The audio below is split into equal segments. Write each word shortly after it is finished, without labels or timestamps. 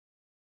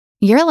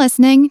You're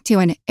listening to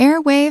an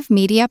Airwave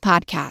Media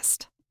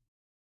Podcast.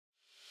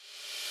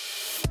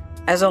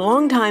 As a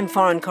longtime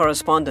foreign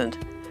correspondent,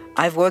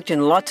 I've worked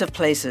in lots of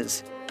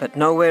places, but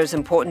nowhere as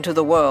important to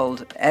the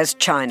world as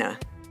China.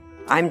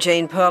 I'm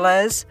Jane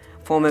Perlez,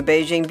 former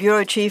Beijing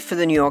bureau chief for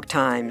the New York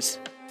Times.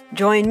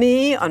 Join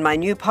me on my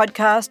new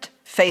podcast,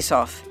 Face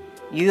Off,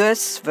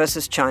 U.S.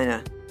 versus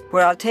China,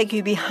 where I'll take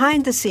you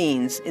behind the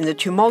scenes in the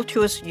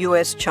tumultuous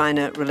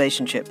U.S.-China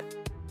relationship.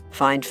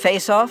 Find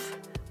Face Off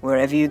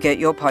wherever you get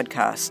your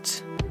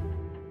podcasts.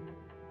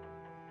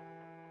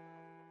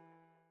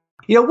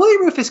 You know,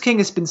 William Rufus King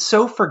has been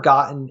so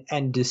forgotten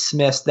and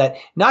dismissed that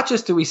not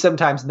just do we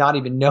sometimes not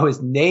even know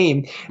his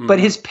name, but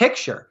his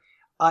picture.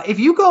 If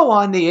you go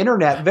on the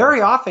internet,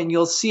 very often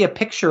you'll see a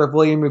picture of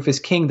William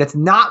Rufus King that's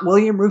not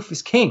William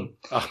Rufus King.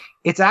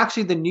 It's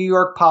actually the New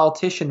York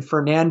politician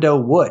Fernando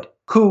Wood,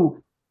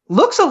 who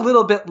looks a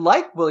little bit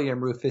like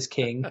William Rufus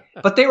King,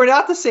 but they were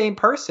not the same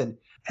person.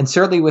 And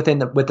certainly with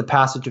the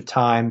passage of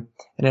time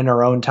and in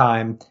our own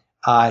time,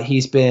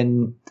 he's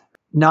been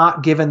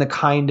not given the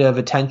kind of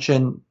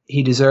attention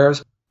he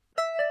deserves.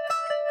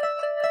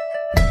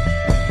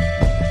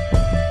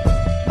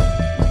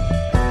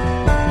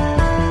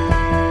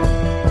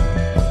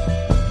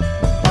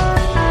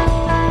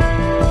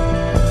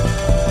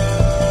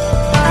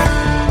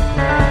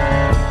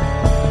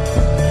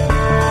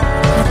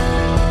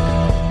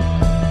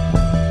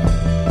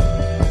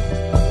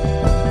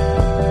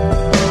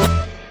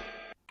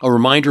 A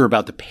reminder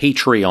about the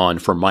Patreon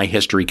for My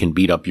History Can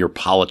Beat Up Your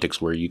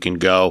Politics, where you can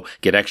go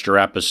get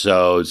extra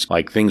episodes,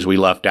 like things we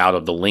left out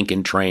of the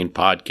Lincoln Train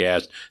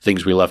podcast,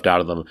 things we left out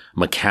of the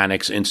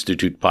Mechanics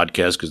Institute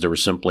podcast because there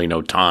was simply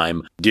no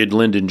time. Did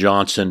Lyndon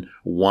Johnson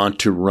want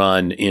to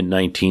run in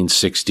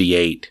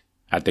 1968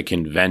 at the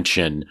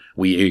convention?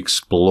 We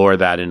explore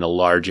that in a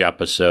large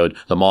episode.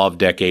 The Mauve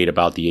Decade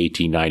about the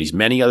 1890s,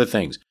 many other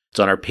things. It's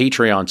on our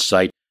Patreon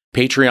site,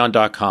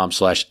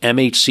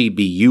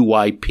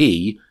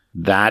 patreon.com/MHCBUYP.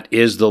 That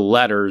is the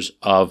letters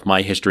of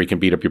My History Can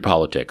Beat Up Your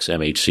Politics,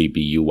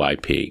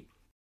 MHCBUYP.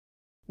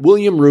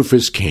 William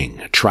Rufus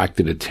King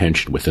attracted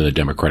attention within the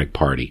Democratic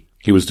Party.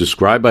 He was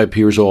described by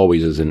peers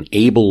always as an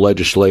able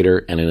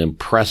legislator and an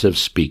impressive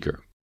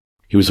speaker.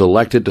 He was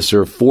elected to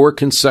serve 4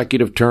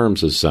 consecutive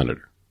terms as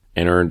senator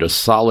and earned a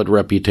solid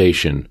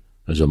reputation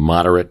as a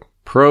moderate,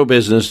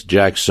 pro-business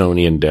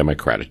Jacksonian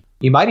Democrat.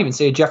 You might even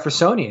say a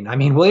Jeffersonian. I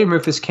mean, William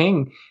Rufus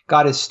King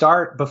got his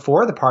start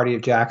before the party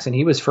of Jackson.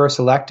 He was first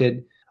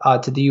elected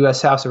to the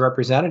U.S. House of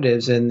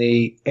Representatives in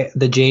the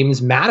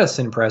James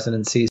Madison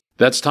presidency.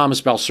 That's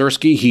Thomas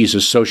Balcerski. He's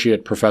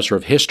Associate Professor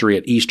of History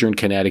at Eastern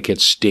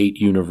Connecticut State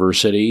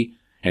University,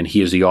 and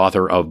he is the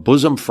author of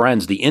Bosom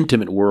Friends, The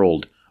Intimate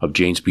World of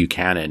James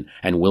Buchanan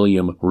and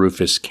William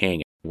Rufus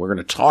King. We're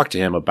going to talk to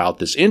him about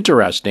this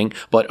interesting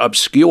but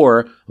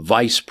obscure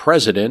vice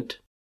president.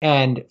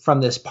 And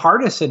from this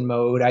partisan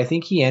mode, I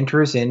think he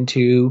enters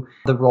into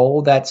the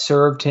role that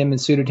served him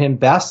and suited him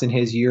best in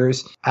his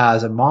years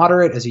as a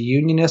moderate, as a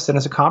unionist, and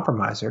as a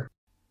compromiser.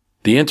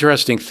 The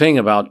interesting thing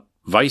about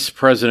Vice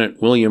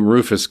President William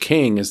Rufus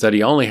King is that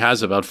he only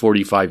has about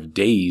 45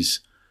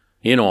 days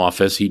in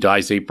office. He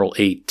dies April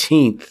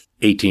 18th,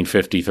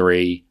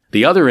 1853.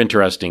 The other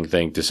interesting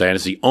thing to say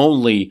is he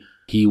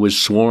was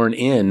sworn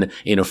in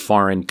a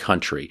foreign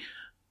country.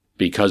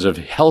 Because of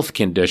health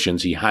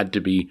conditions, he had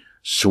to be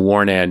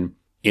sworn in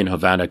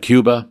Havana,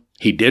 Cuba.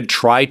 He did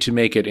try to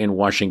make it in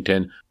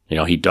Washington.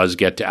 He does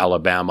get to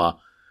Alabama,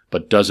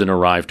 but doesn't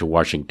arrive to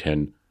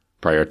Washington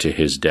prior to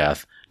his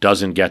death.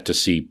 Doesn't get to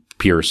see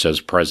Pierce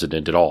as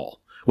president at all,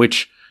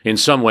 which in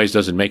some ways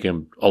doesn't make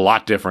him a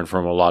lot different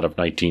from a lot of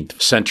 19th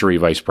century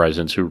vice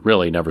presidents who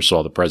really never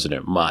saw the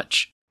president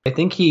much. I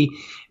think he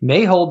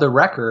may hold the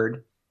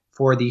record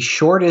for the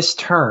shortest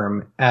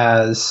term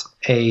as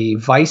a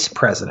vice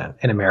president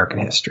in American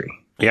history.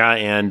 Yeah,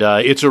 and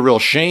it's a real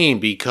shame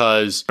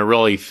because I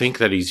really think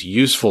that he's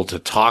useful to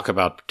talk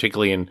about,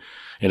 particularly in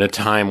a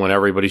time when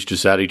everybody's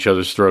just at each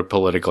other's throat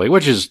politically,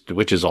 which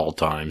is all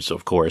times,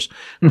 of course,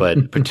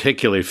 but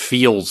particularly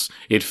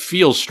it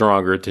feels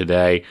stronger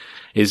today,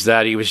 is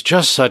that he was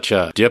just such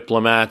a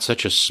diplomat,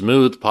 such a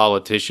smooth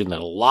politician that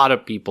a lot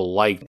of people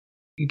liked.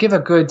 You give a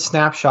good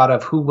snapshot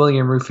of who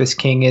William Rufus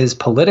King is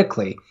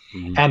politically,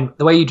 and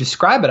the way you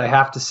describe it, I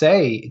have to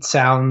say, it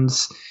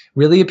sounds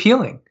really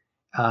appealing.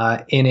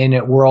 In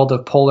a world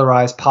of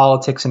polarized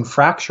politics and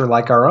fracture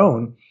like our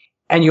own.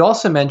 And you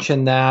also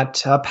mentioned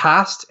that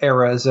past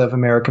eras of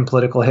American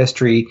political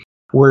history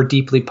were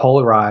deeply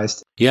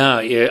polarized.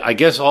 Yeah, I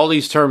guess all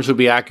these terms would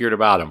be accurate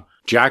about him.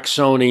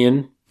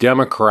 Jacksonian,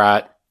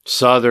 Democrat,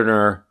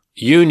 Southerner,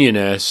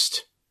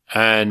 Unionist,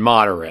 and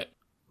moderate.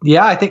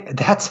 Yeah, I think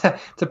that's a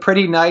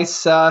pretty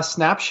nice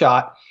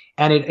snapshot.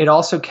 And it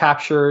also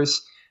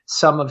captures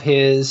some of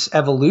his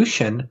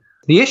evolution.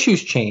 The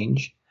issues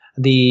change.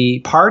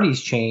 The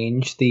parties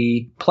change,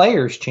 the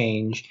players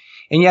change,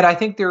 and yet I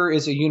think there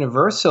is a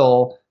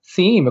universal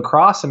theme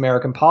across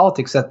American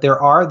politics that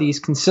there are these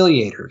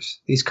conciliators,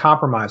 these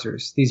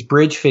compromisers, these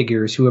bridge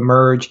figures who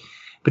emerge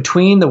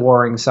between the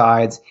warring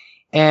sides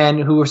and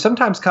who were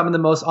sometimes come in the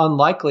most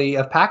unlikely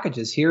of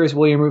packages. Here is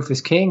William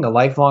Rufus King, a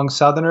lifelong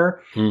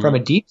Southerner from a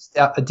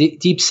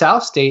deep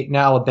South state in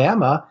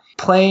Alabama,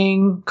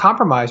 playing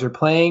compromiser,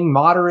 playing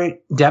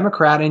moderate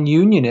Democrat and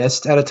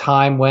Unionist at a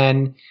time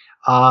when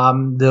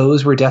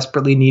those were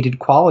desperately needed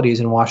qualities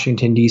in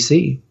Washington,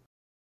 D.C.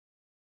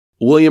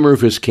 William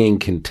Rufus King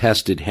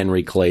contested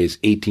Henry Clay's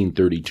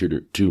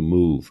 1832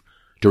 move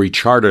to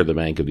recharter the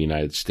Bank of the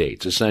United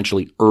States,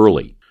 essentially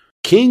early.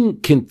 King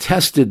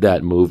contested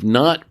that move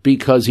not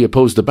because he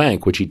opposed the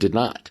bank, which he did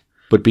not,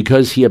 but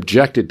because he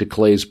objected to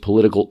Clay's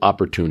political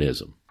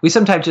opportunism. We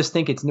sometimes just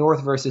think it's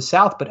North versus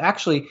South, but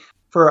actually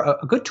for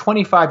a good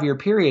 25-year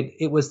period,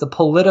 it was the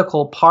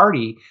political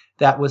party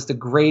that was the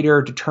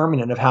greater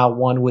determinant of how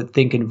one would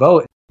think and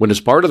vote. When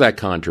as part of that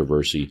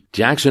controversy,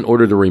 Jackson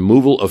ordered the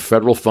removal of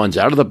federal funds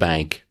out of the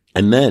bank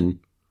and then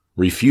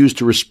refused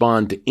to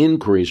respond to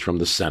inquiries from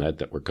the Senate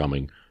that were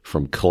coming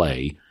from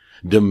Clay,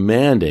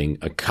 demanding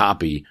a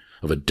copy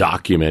of a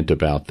document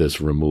about this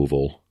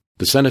removal.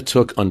 The Senate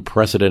took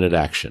unprecedented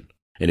action,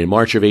 and in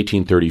March of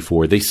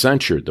 1834, they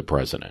censured the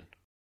president.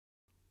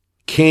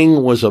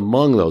 King was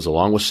among those,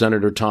 along with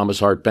Senator Thomas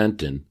Hart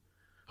Benton,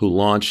 who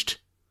launched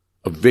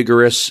a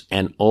vigorous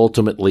and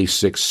ultimately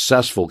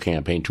successful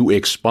campaign to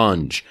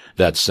expunge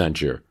that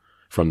censure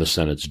from the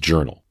Senate's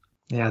journal.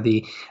 Yeah,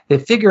 the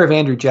figure of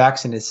Andrew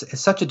Jackson is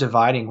such a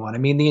dividing one. I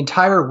mean, the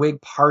entire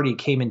Whig Party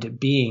came into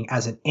being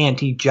as an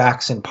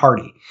anti-Jackson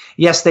party.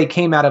 Yes, they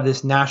came out of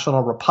this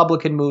national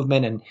Republican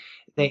movement, and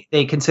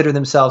they consider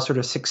themselves sort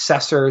of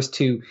successors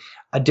to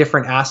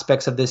different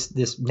aspects of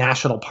this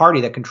national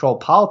party that controlled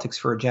politics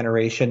for a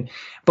generation.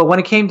 But when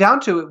it came down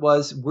to it,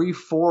 were you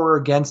for or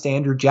against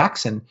Andrew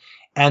Jackson?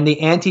 And the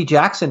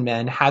anti-Jackson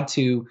men had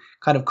to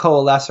kind of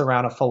coalesce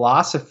around a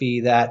philosophy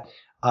that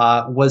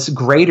was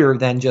greater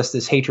than just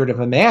this hatred of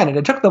a man. And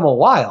it took them a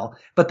while,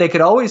 but they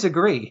could always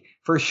agree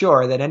for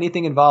sure that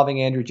anything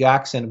involving Andrew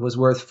Jackson was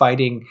worth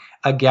fighting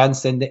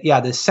against. And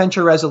the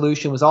censure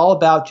resolution was all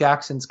about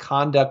Jackson's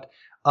conduct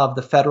of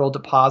the federal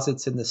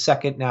deposits in the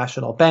Second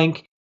National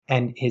Bank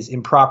and his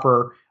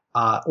improper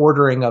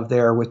ordering of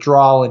their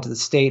withdrawal into the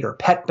state or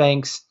pet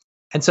banks.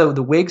 And so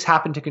the Whigs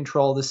happened to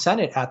control the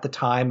Senate at the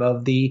time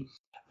of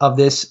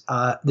this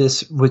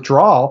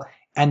withdrawal,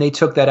 and they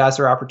took that as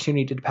their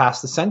opportunity to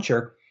pass the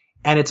censure.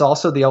 And it's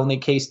also the only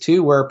case,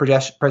 too, where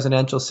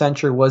presidential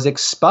censure was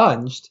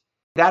expunged.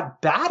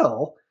 That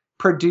battle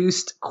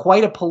produced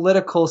quite a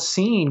political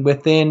scene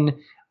within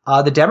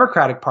the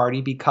Democratic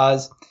Party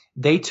because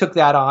they took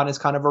that on as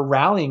kind of a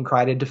rallying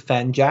cry to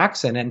defend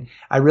Jackson. And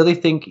I really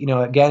think,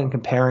 again,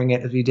 comparing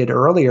it as we did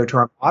earlier to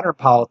our modern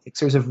politics,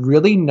 there's a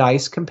really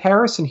nice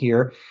comparison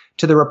here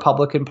to the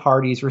Republican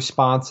Party's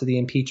response to the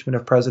impeachment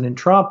of President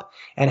Trump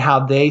and how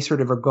they sort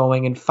of are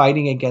going and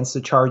fighting against the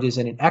charges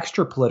in an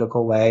extra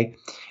political way.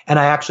 And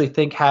I actually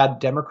think had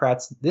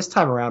Democrats this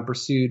time around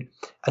pursued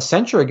a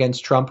censure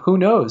against Trump, who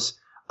knows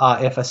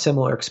if a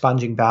similar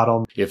expunging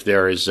battle. If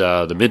there is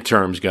the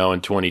midterms go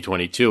in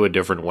 2022 a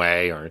different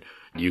way, or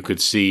you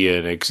could see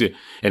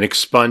an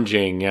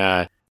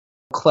expunging.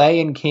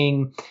 Clay and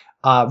King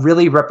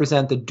really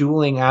represent the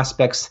dueling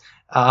aspects,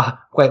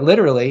 quite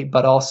literally,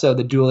 but also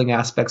the dueling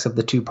aspects of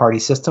the two-party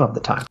system of the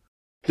time.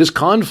 This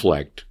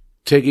conflict,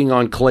 taking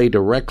on Clay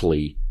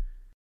directly,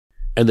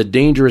 and the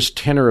dangerous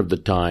tenor of the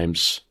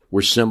times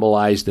were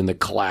symbolized in the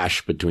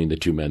clash between the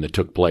two men that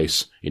took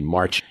place in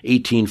March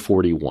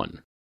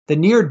 1841. The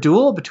near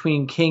duel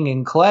between King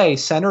and Clay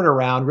centered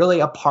around really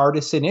a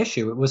partisan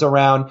issue. It was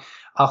around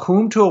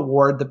whom to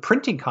award the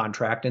printing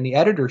contract and the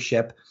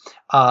editorship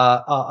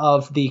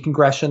of the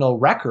Congressional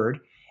Record.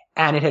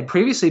 And it had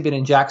previously been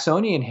in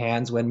Jacksonian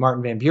hands when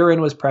Martin Van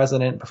Buren was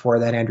president, before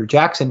that Andrew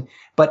Jackson.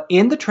 But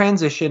in the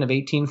transition of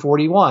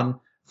 1841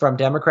 from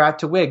Democrat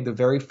to Whig, the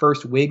very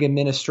first Whig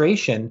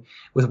administration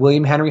with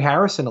William Henry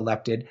Harrison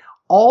elected,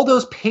 all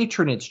those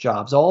patronage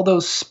jobs, all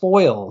those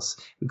spoils,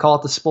 we call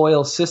it the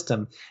spoils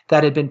system,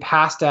 that had been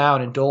passed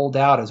down and doled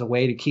out as a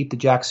way to keep the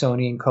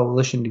Jacksonian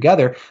coalition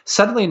together,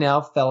 suddenly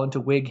now fell into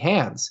Whig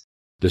hands.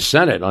 The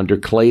Senate, under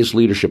Clay's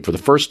leadership for the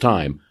first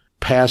time,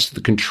 passed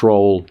the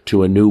control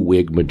to a new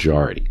Whig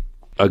majority.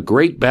 A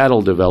great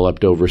battle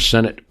developed over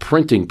Senate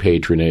printing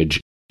patronage.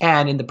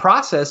 And in the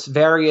process,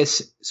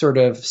 various sort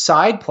of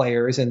side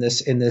players in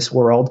this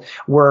world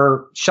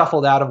were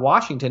shuffled out of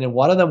Washington, and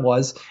one of them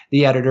was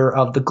the editor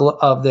of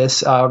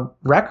this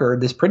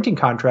record, this printing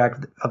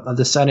contract of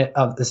the Senate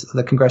of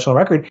the Congressional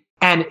Record.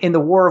 And in the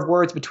war of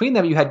words between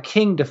them, you had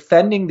King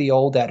defending the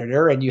old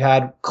editor, and you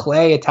had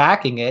Clay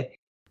attacking it.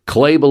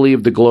 Clay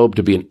believed the Globe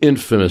to be an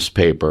infamous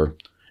paper,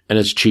 and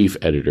its chief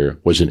editor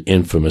was an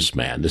infamous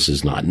man. This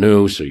is not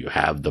new, so you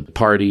have the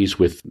parties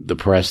with the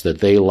press that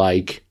they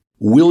like.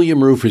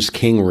 William Rufus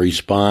King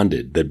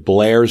responded that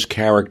Blair's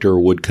character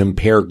would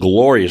compare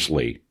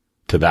gloriously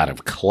to that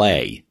of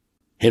Clay.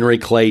 Henry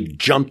Clay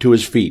jumped to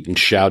his feet and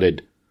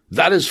shouted,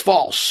 "That is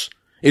false.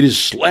 It is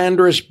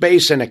slanderous,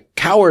 base, and a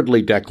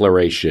cowardly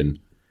declaration,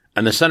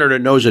 and the senator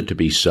knows it to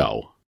be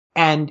so."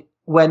 And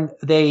when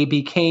they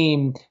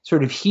became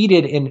sort of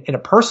heated in a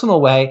personal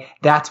way,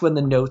 that's when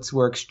the notes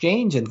were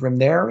exchanged. And from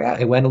there,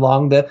 it went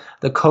along the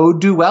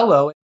code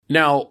duello.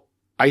 Now,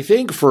 I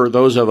think for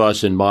those of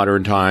us in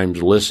modern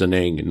times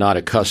listening, not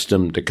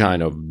accustomed to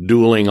kind of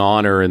dueling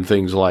honor and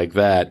things like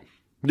that,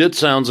 it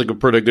sounds like a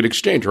pretty good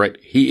exchange, right?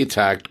 He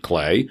attacked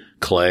Clay.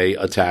 Clay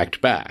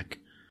attacked back.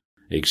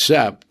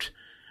 Except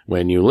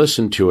when you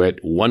listen to it,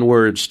 one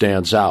word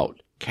stands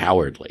out: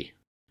 cowardly.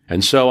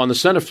 And so on the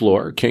Senate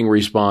floor, King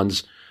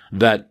responds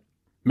that,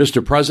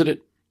 Mr. President,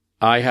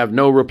 I have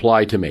no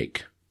reply to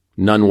make.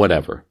 None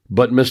whatever.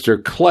 But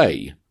Mr.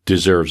 Clay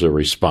deserves a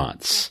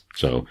response.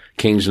 So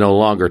King's no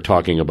longer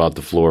talking about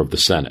the floor of the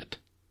Senate.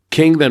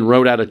 King then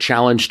wrote out a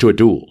challenge to a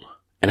duel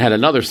and had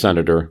another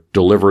senator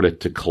deliver it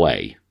to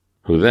Clay,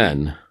 who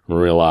then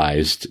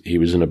realized he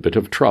was in a bit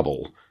of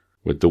trouble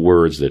with the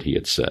words that he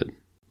had said.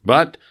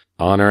 But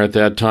honor at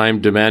that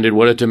time demanded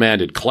what it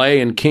demanded.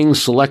 Clay and King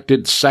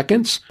selected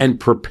seconds and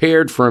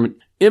prepared for an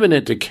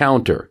imminent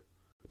encounter.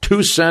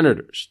 Two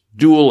senators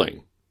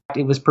dueling.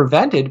 It was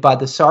prevented by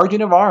the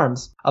Sergeant of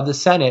Arms of the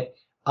Senate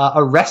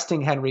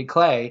arresting Henry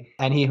Clay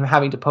and him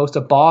having to post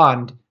a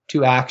bond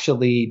to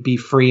actually be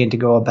free and to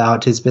go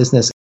about his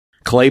business.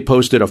 Clay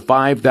posted a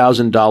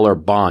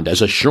 $5,000 bond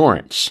as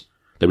assurance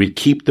that we'd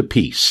keep the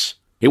peace.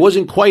 It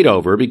wasn't quite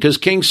over because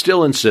King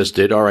still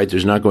insisted, all right,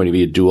 there's not going to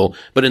be a duel,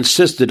 but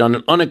insisted on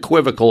an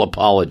unequivocal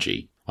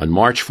apology. On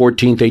March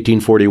 14th,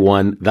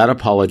 1841, that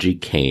apology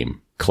came.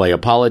 Clay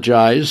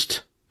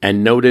apologized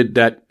and noted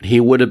that he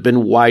would have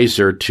been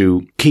wiser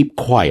to keep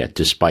quiet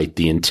despite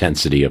the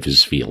intensity of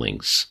his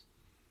feelings.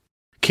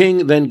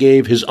 King then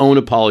gave his own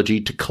apology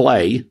to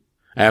Clay,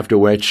 after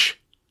which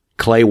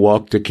Clay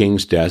walked to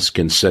King's desk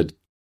and said,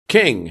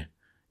 King,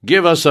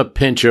 give us a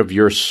pinch of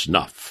your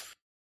snuff.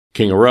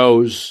 King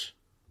arose,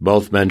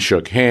 both men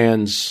shook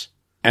hands,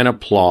 and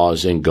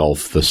applause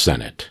engulfed the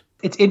Senate.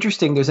 It's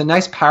interesting. There's a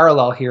nice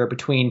parallel here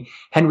between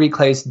Henry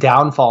Clay's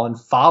downfall and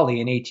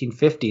folly in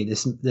 1850,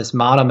 this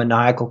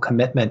monomaniacal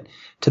commitment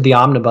to the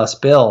omnibus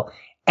bill,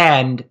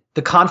 and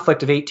the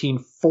conflict of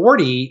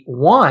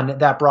 1841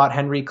 that brought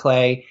Henry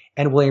Clay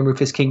and William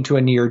Rufus King to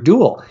a near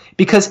duel,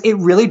 because it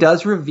really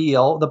does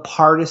reveal the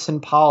partisan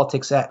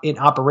politics in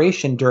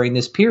operation during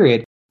this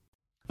period.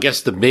 I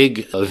guess the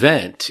big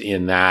event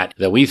in that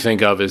we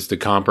think of is the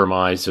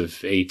Compromise of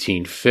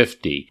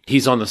 1850.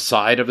 He's on the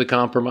side of the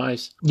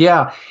compromise?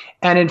 Yeah.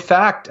 And in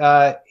fact,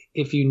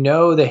 if you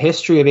know the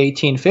history of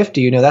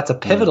 1850, you know that's a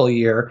pivotal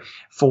year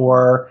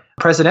for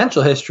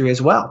presidential history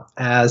as well,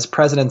 as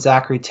President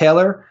Zachary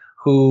Taylor,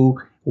 who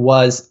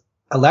was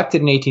elected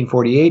in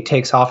 1848,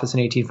 takes office in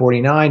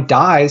 1849,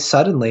 dies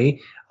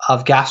suddenly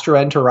of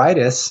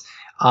gastroenteritis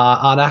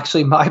on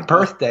actually my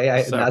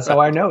birthday. And that's how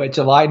I know it,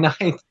 July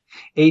 9th.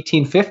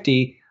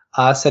 1850,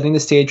 setting the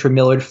stage for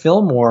Millard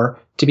Fillmore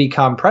to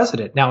become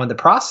president. Now, in the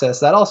process,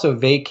 that also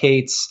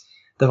vacates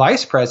the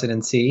vice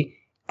presidency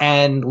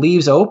and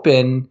leaves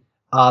open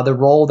the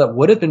role that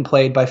would have been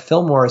played by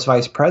Fillmore as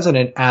vice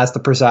president as the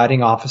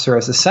presiding officer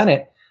as the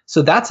Senate.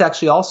 So that's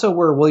actually also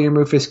where William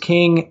Rufus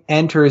King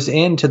enters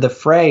into the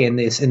fray in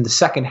the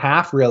second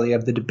half, really,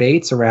 of the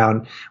debates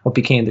around what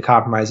became the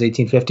Compromise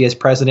 1850 as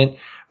president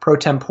pro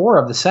tempore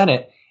of the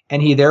Senate.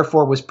 And he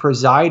therefore was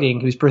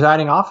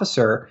presiding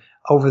officer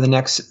over the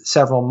next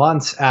several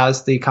months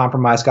as the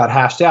compromise got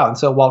hashed out. And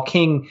so while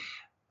King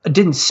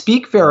didn't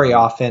speak very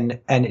often,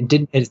 and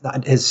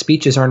his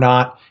speeches are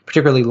not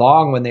particularly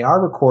long when they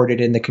are recorded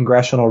in the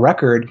congressional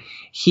record,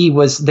 he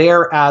was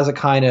there as a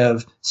kind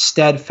of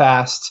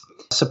steadfast,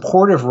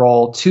 supportive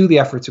role to the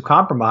efforts of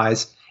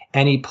compromise.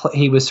 And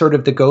he was sort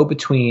of the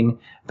go-between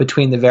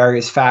between the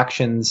various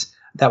factions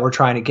that were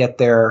trying to get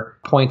their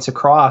points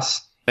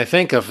across. I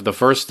think of the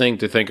first thing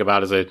to think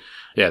about is the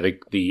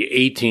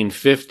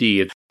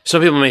 1850.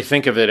 Some people may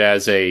think of it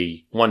as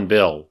a one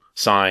bill,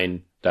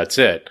 sign, that's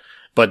it.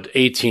 But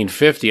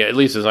 1850, at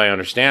least as I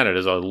understand it,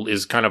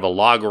 is kind of a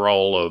log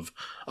roll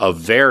of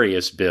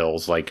various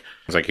bills. Like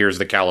here's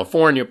the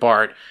California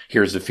part,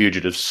 here's the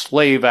Fugitive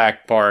Slave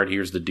Act part,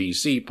 here's the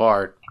D.C.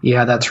 part.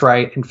 Yeah, that's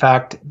right. In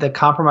fact, the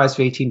Compromise of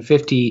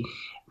 1850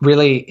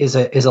 really is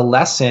a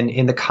lesson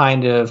in the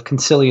kind of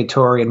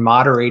conciliatory and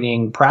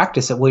moderating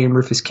practice that William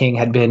Rufus King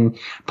had been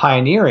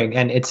pioneering.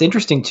 And it's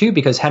interesting, too,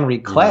 because Henry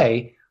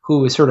Clay,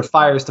 who sort of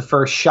fires the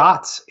first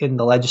shots in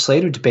the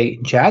legislative debate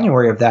in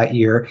January of that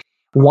year,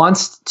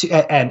 wants to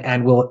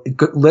and will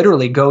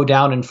literally go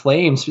down in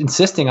flames,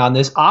 insisting on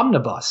this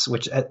omnibus,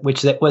 which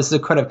was the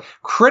kind of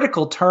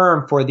critical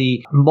term for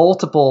the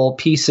multiple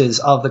pieces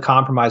of the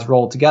compromise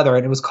rolled together.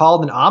 And it was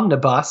called an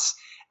omnibus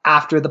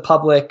after the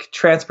public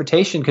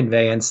transportation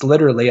conveyance,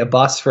 literally a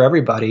bus for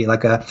everybody,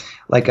 like a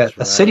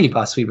city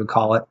bus, we would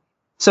call it.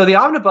 So the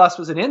omnibus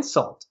was an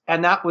insult,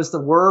 and that was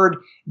the word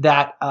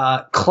that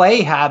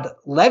Clay had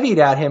levied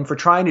at him for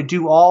trying to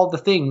do all the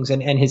things.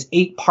 And his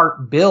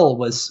 8-part bill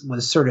was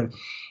sort of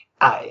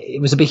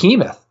it was a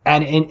behemoth.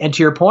 And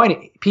to your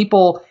point,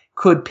 people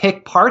could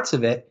pick parts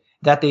of it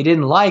that they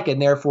didn't like,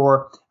 and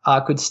therefore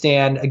could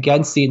stand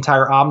against the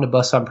entire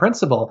omnibus on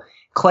principle.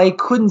 Clay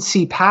couldn't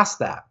see past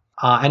that.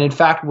 And in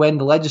fact, when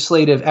the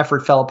legislative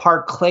effort fell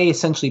apart, Clay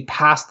essentially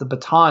passed the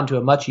baton to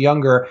a much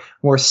younger,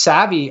 more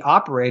savvy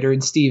operator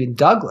in Stephen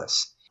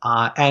Douglas.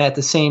 And at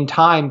the same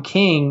time,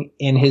 King,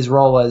 in his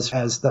role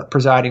as the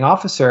presiding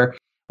officer,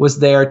 was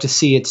there to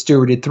see it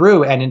stewarded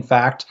through, and in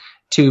fact,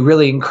 to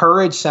really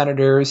encourage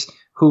senators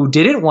who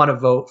didn't want to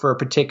vote for a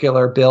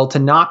particular bill to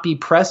not be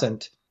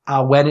present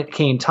when it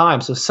came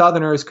time. So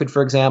Southerners could,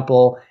 for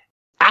example,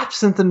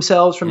 absent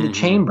themselves from the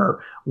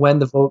chamber when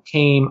the vote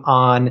came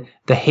on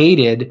the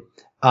hated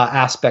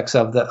aspects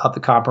of the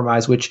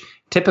compromise, which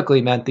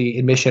typically meant the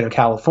admission of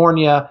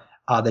California,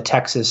 the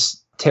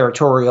Texas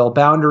territorial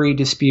boundary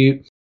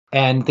dispute,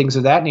 and things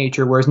of that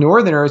nature, whereas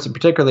Northerners, and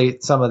particularly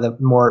some of the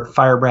more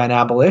firebrand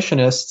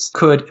abolitionists,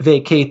 could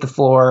vacate the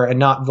floor and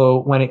not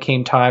vote when it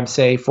came time,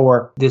 say,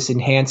 for this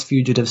enhanced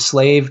fugitive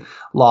slave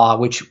law,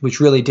 which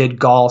really did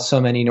gall so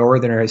many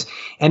Northerners.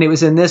 And it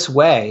was in this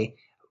way,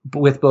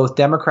 with both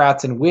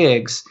Democrats and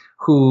Whigs,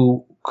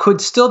 who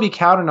could still be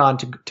counted on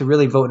to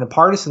really vote in a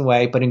partisan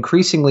way, but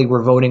increasingly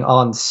were voting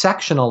on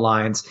sectional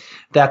lines,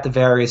 that the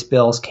various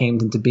bills came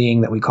into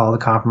being that we call the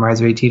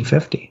Compromise of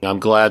 1850. I'm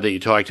glad that you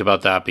talked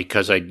about that,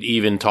 because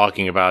even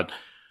talking about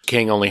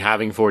King only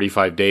having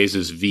 45 days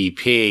as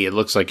VP, it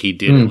looks like he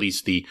did at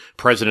least the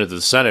president of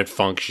the Senate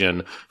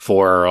function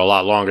for a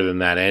lot longer than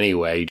that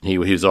anyway. He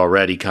was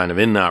already kind of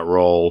in that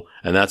role,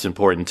 and that's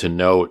important to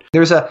note.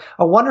 There's a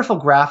wonderful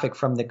graphic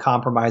from the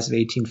Compromise of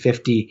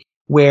 1850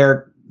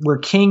 where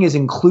King is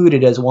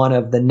included as one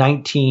of the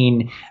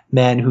 19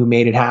 men who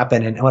made it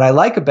happen. And what I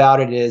like about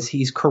it is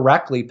he's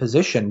correctly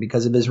positioned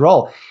because of his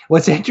role.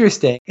 What's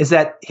interesting is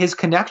that his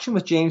connection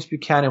with James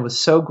Buchanan was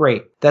so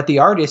great that the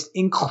artist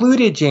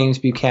included James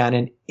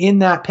Buchanan in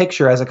that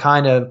picture as a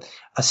kind of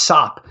a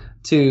sop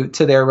to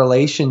their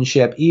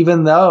relationship,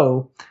 even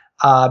though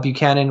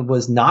Buchanan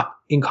was not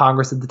in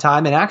Congress at the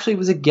time and actually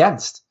was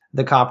against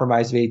the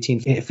Compromise of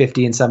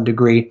 1850 in some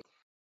degree.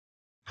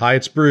 Hi,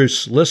 it's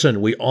Bruce.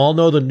 Listen, we all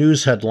know the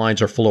news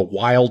headlines are full of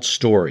wild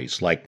stories,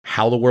 like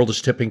how the world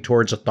is tipping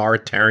towards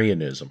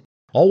authoritarianism,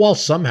 all while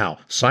somehow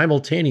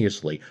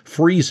simultaneously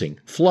freezing,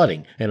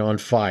 flooding, and on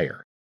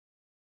fire.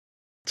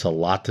 It's a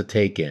lot to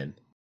take in.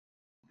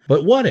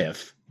 But what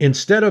if,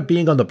 instead of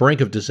being on the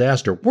brink of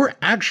disaster, we're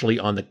actually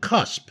on the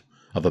cusp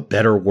of a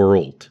better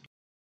world?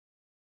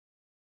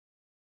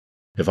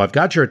 If I've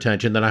got your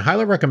attention, then I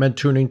highly recommend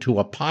tuning to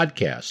a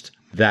podcast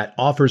that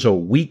offers a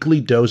weekly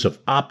dose of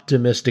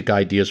optimistic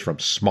ideas from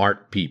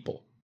smart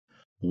people.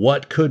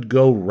 What Could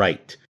Go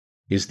Right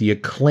is the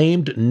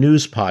acclaimed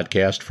news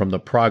podcast from the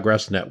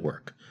Progress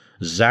Network.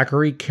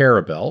 Zachary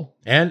Karabell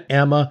and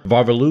Emma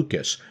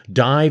Varvaloukas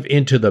dive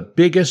into the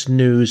biggest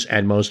news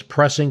and most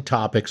pressing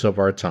topics of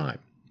our time,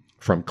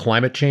 from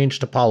climate change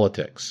to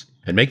politics,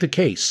 and make the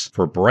case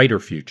for a brighter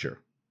future.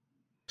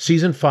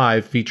 Season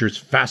 5 features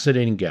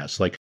fascinating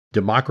guests like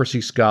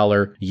democracy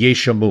scholar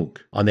Yesha Mounk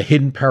on the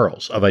hidden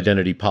perils of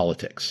identity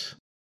politics,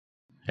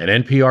 and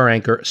NPR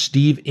anchor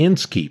Steve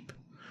Inskeep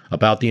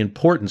about the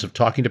importance of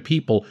talking to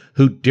people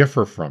who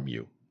differ from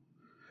you,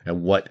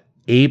 and what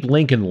Abe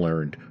Lincoln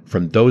learned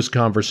from those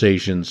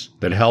conversations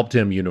that helped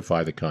him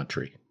unify the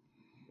country.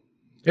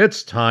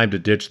 It's time to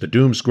ditch the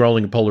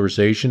doom-scrolling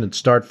polarization and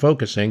start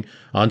focusing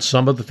on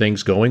some of the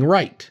things going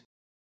right.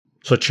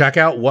 So check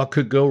out What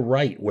Could Go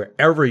Right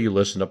wherever you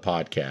listen to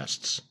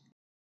podcasts.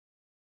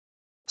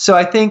 So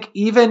I think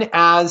even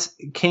as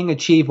King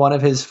achieved one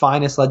of his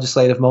finest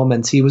legislative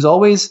moments, he was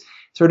always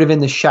sort of in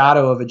the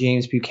shadow of a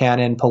James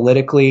Buchanan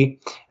politically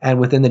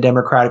and within the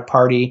Democratic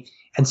Party,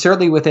 and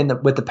certainly with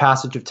the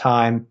passage of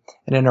time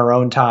and in our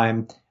own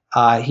time,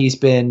 he's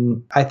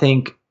been, I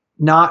think,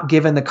 not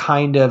given the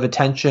kind of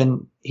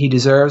attention he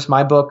deserves.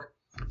 My book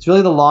is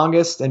really the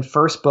longest and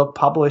first book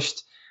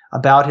published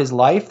about his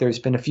life. There's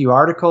been a few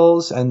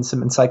articles and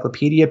some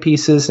encyclopedia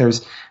pieces.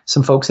 There's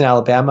some folks in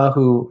Alabama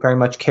who very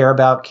much care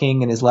about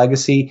King and his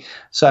legacy.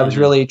 So I was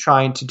really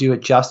trying to do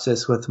it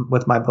justice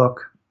with my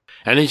book.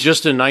 And he's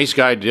just a nice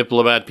guy,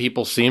 diplomat.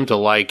 People seem to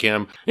like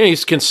him.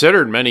 He's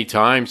considered many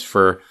times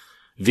for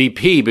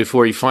VP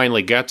before he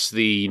finally gets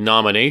the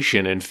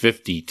nomination in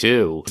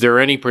 52. Is there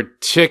any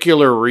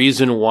particular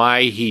reason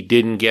why he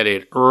didn't get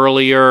it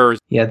earlier?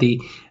 Yeah, the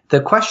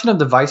question of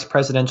the vice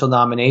presidential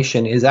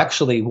nomination is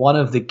actually one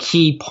of the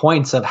key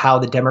points of how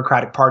the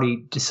Democratic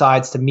Party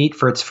decides to meet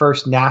for its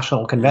first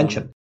national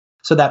convention.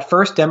 So that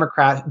first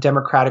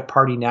Democratic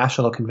Party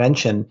National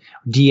Convention,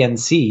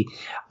 DNC,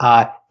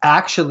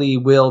 actually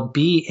will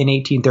be in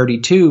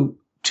 1832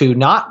 to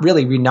not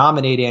really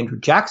renominate Andrew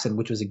Jackson,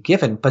 which was a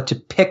given, but to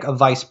pick a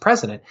vice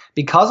president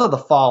because of the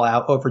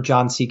fallout over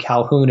John C.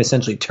 Calhoun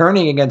essentially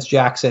turning against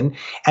Jackson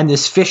and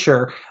this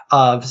fissure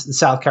of the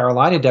South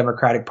Carolina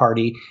Democratic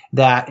Party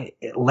that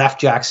left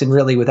Jackson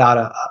really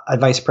without a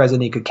vice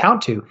president he could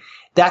count to.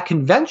 That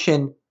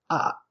convention,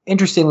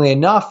 interestingly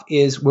enough,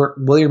 is where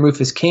William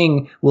Rufus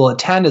King will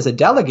attend as a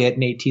delegate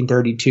in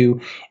 1832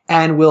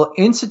 and will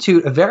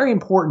institute a very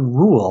important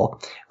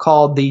rule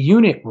called the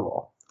unit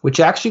rule, which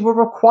actually will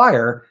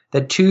require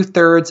that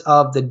 2/3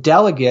 of the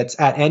delegates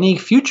at any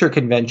future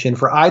convention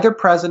for either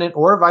president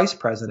or vice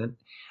president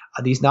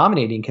these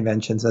nominating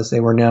conventions, as they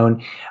were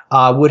known,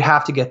 would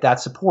have to get that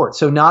support.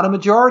 So not a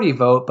majority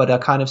vote, but a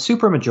kind of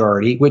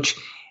supermajority, which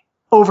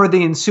over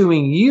the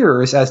ensuing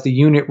years, as the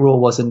unit rule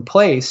was in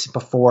place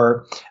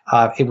before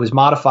it was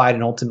modified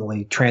and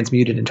ultimately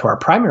transmuted into our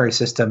primary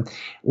system,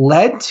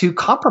 led to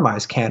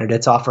compromise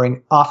candidates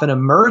often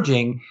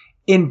emerging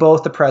in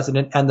both the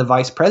president and the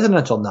vice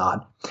presidential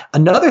nod.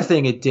 Another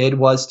thing it did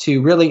was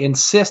to really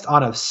insist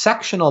on a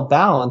sectional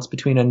balance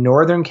between a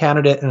northern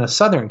candidate and a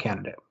southern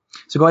candidate.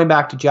 So going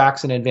back to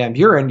Jackson and Van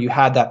Buren, you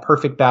had that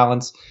perfect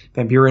balance.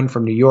 Van Buren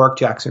from New York,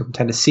 Jackson from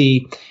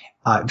Tennessee.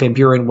 Van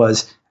Buren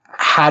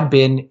had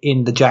been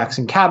in the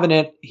Jackson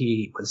cabinet.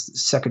 He was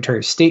Secretary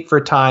of State for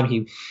a time.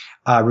 He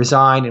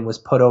resigned and was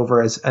put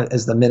over as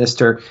the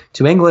minister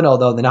to England,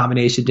 although the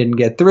nomination didn't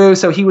get through.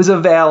 So he was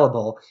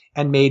available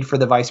and made for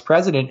the vice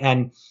president.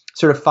 And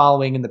sort of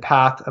following in the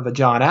path of a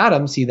John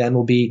Adams, he then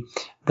will be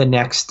the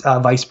next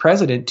vice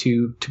president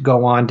to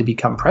go on to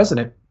become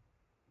president.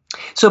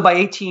 So by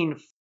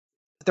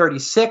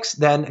 1836,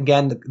 then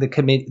again,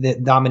 the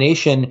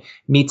nomination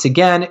meets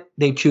again.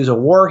 They choose a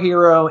war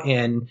hero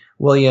in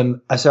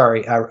Richard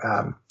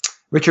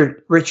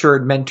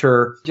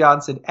Mentor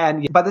Johnson.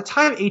 And by the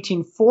time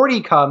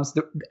 1840 comes,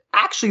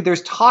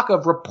 there's talk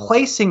of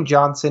replacing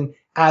Johnson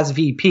as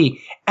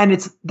VP. And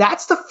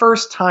that's the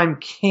first time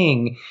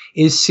King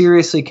is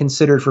seriously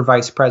considered for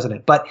vice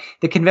president. But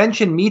the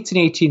convention meets in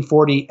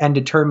 1840 and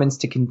determines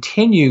to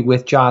continue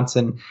with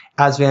Johnson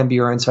as Van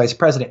Buren's vice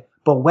president.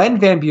 But when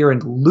Van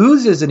Buren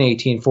loses in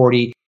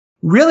 1840,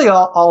 really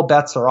all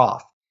bets are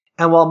off.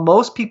 And while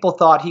most people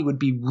thought he would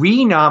be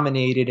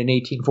renominated in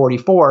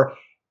 1844,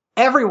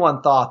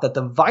 everyone thought that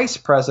the vice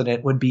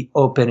president would be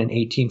open in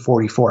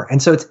 1844.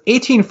 And so it's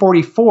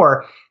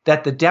 1844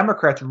 that the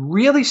Democrats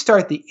really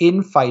start the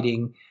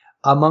infighting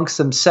amongst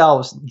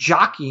themselves,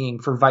 jockeying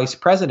for vice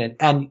president.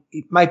 And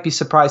you might be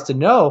surprised to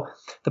know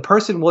the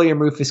person William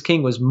Rufus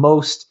King was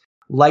most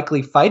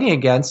likely fighting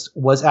against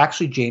was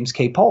actually James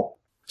K. Polk.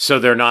 So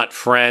they're not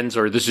friends,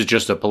 or this is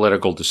just a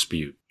political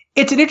dispute?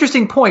 It's an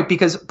interesting point,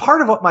 because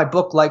part of what my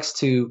book likes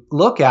to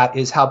look at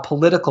is how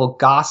political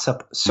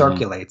gossip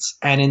circulates.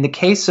 Mm-hmm. And in the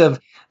case of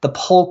the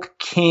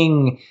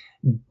Polk-King,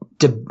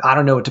 I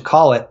don't know what to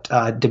call it,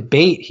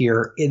 debate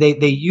here,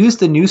 they used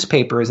the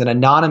newspapers and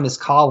anonymous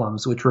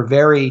columns, which were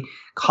very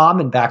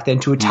common back then,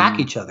 to attack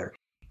each other.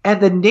 And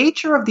the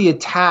nature of the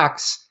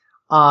attacks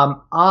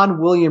on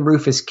William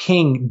Rufus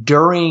King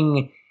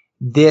during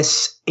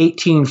this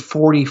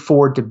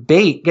 1844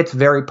 debate gets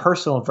very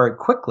personal very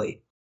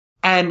quickly.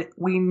 And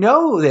we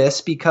know this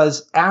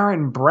because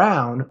Aaron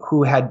Brown,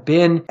 who had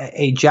been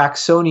a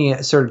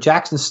Jacksonian, sort of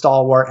Jackson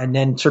stalwart, and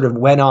then sort of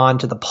went on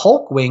to the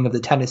Polk wing of the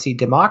Tennessee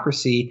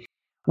Democracy,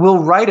 will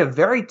write a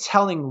very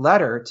telling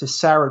letter to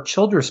Sarah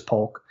Childress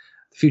Polk,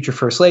 the future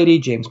First Lady,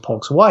 James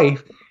Polk's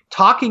wife,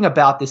 talking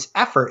about this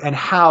effort and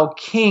how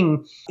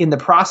King in the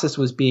process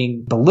was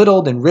being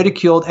belittled and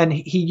ridiculed. And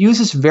he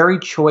uses very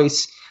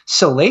choice,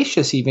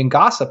 salacious even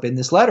gossip in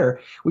this letter,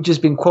 which has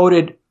been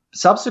quoted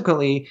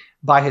subsequently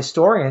by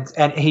historians.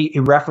 And he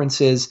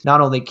references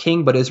not only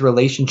King, but his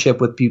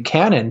relationship with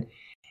Buchanan.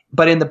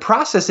 But in the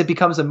process, it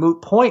becomes a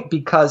moot point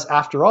because,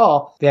 after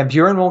all, Van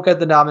Buren won't get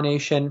the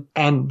nomination,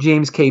 and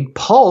James K.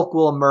 Polk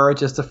will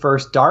emerge as the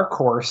first dark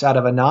horse out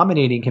of a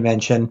nominating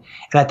convention.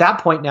 And at that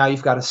point now,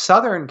 you've got a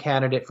Southern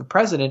candidate for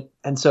president,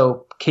 and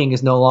so King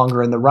is no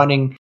longer in the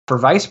running for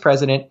vice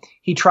president.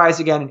 He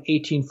tries again in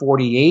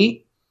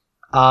 1848,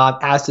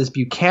 as does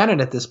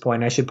Buchanan at this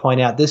point. I should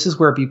point out, this is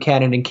where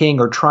Buchanan and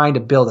King are trying to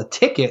build a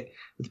ticket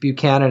with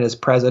Buchanan as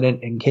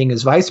president and King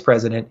as vice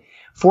president.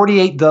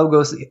 48, though,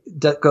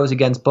 goes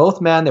against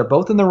both men. They're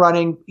both in the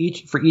running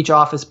for each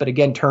office, but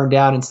again turned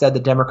down. Instead,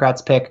 the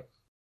Democrats pick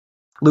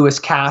Lewis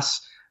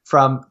Cass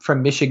from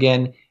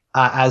Michigan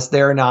as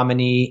their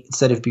nominee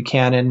instead of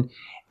Buchanan.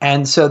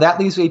 And so that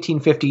leaves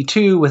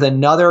 1852 with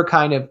another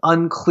kind of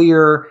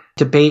unclear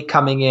debate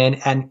coming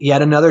in, and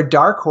yet another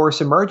dark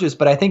horse emerges.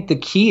 But I think the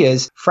key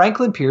is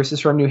Franklin Pierce is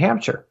from New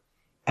Hampshire.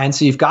 And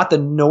so you've got the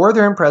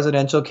northern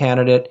presidential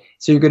candidate,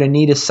 so you're going to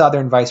need a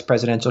southern vice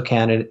presidential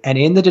candidate. And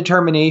in the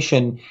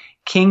determination,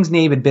 King's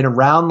name had been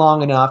around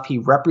long enough. He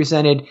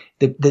represented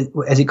the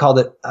as he called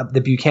it, the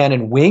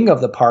Buchanan wing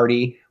of the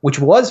party, which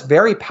was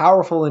very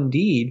powerful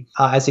indeed,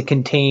 as it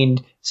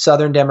contained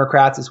Southern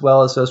Democrats as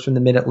well as those from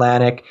the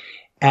Mid-Atlantic.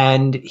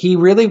 And he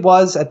really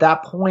was, at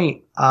that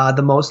point,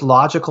 the most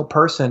logical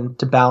person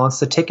to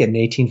balance the ticket in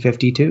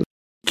 1852.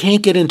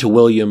 Can't get into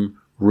William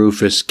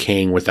Rufus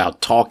King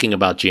without talking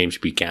about James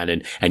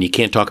Buchanan, and you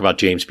can't talk about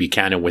James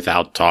Buchanan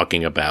without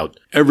talking about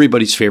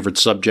everybody's favorite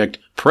subject,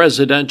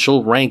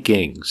 presidential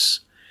rankings.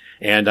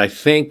 And I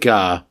think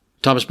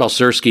Thomas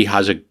Balcerski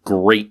has a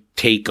great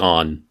take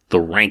on the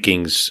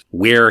rankings,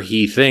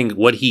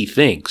 what he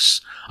thinks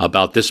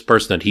about this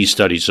person that he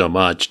studies so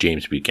much,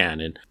 James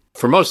Buchanan.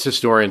 For most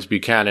historians,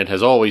 Buchanan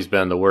has always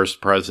been the worst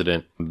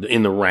president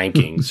in the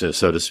rankings,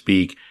 so to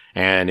speak.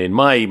 And in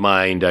my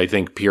mind, I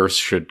think Pierce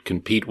should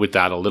compete with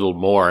that a little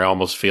more. I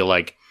almost feel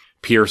like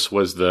Pierce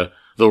was the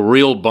the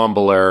real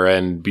bumbler,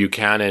 and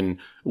Buchanan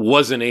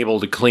wasn't able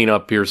to clean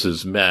up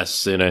Pierce's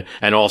mess and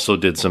also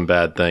did some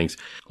bad things.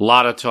 A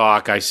lot of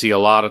talk. I see a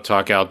lot of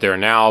talk out there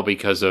now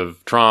because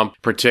of Trump,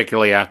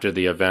 particularly after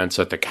the events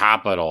at the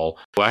Capitol.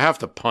 I have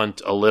to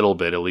punt a little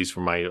bit, at least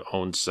for my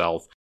own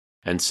self,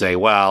 and say,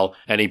 well,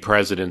 any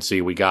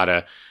presidency, we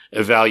gotta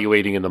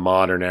evaluating in the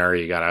modern era,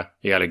 you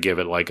gotta give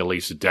it like at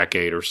least a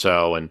decade or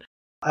so. And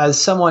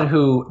as someone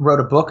who wrote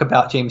a book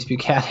about James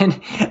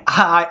Buchanan,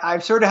 I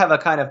sort of have a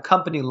kind of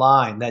company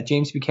line that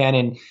James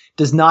Buchanan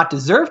does not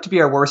deserve to be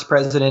our worst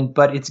president,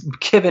 but it's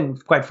given,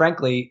 quite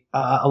frankly,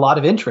 a lot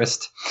of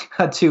interest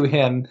to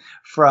him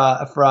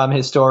from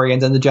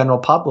historians and the general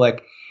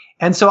public.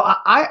 And so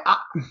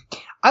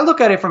I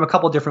look at it from a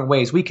couple different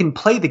ways. We can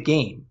play the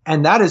game,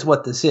 and that is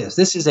what this is.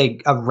 This is a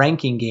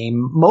ranking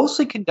game,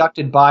 mostly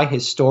conducted by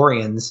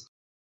historians,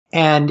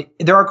 and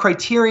there are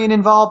criterion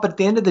involved, but at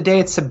the end of the day,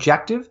 it's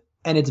subjective.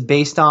 And it's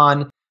based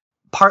on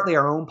partly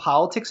our own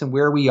politics and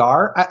where we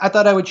are. I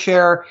thought I would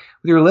share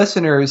with your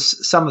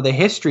listeners some of the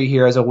history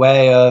here as a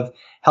way of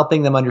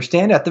helping them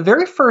understand it. The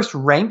very first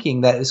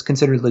ranking that is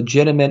considered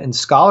legitimate and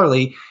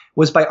scholarly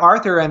was by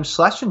Arthur M.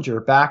 Schlesinger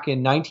back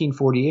in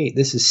 1948.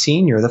 This is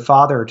Senior, the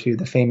father to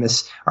the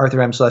famous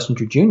Arthur M.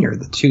 Schlesinger Jr.,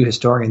 the two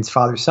historians,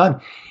 father-son.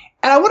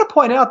 And I want to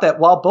point out that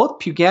while both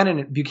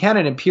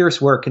Buchanan and Pierce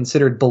were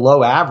considered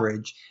below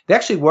average, they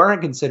actually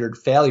weren't considered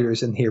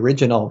failures in the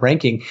original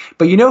ranking.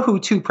 But you know who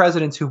two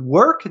presidents who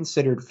were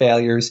considered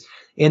failures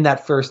in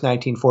that first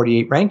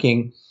 1948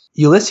 ranking?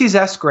 Ulysses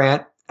S.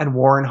 Grant and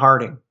Warren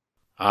Harding.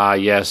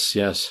 Yes.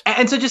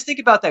 And so just think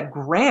about that.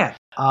 Grant,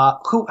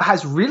 who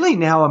has really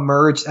now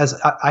emerged as,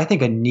 I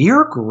think, a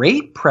near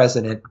great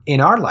president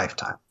in our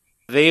lifetime.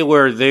 They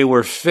were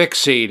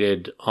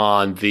fixated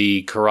on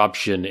the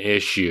corruption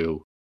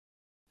issue.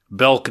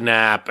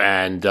 Belknap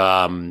and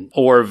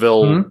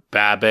Orville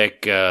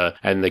Babbitt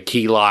and the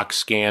Keylock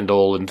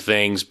scandal and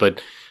things. But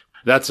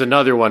that's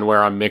another one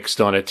where I'm mixed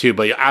on it too.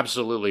 But you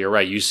absolutely are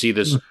right. You see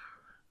this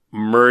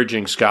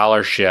merging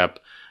scholarship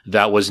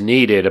that was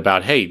needed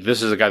about, hey,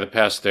 this is a guy that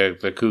passed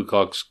the Ku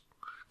Klux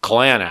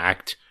Klan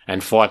Act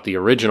and fought the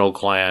original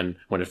Klan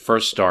when it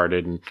first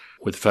started and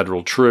with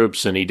federal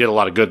troops. And he did a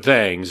lot of good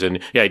things. And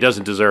yeah, he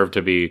doesn't deserve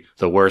to be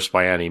the worst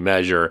by any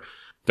measure.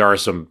 There are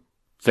some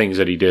things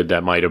that he did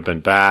that might have been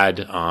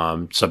bad,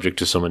 subject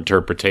to some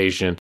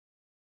interpretation.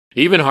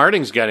 Even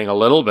Harding's getting a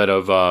little bit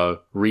of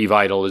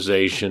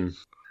revitalization,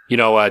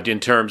 in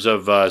terms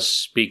of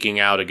speaking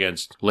out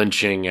against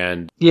lynching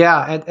and...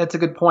 Yeah, that's a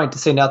good point, to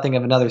say nothing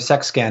of another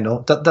sex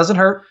scandal. Doesn't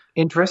hurt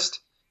interest,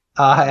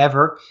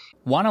 ever.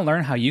 Want to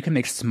learn how you can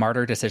make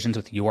smarter decisions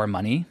with your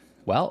money?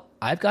 Well,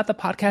 I've got the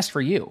podcast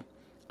for you.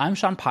 I'm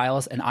Sean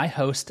Piles, and I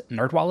host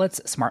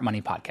NerdWallet's Smart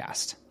Money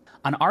Podcast.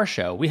 On our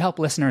show, we help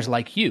listeners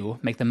like you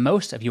make the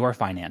most of your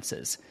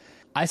finances.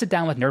 I sit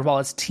down with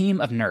NerdWallet's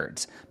team of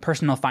nerds,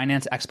 personal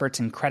finance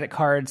experts in credit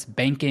cards,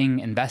 banking,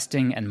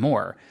 investing, and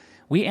more.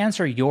 We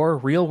answer your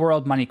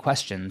real-world money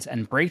questions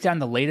and break down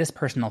the latest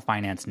personal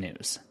finance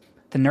news.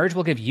 The nerds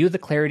will give you the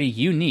clarity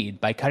you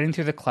need by cutting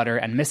through the clutter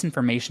and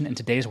misinformation in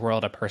today's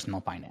world of personal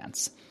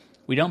finance.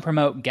 We don't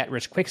promote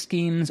get-rich-quick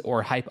schemes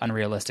or hype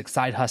unrealistic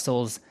side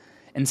hustles.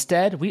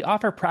 Instead, we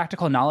offer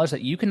practical knowledge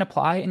that you can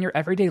apply in your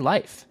everyday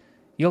life.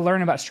 You'll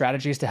learn about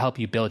strategies to help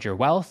you build your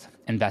wealth,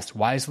 invest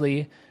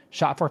wisely,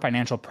 shop for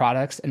financial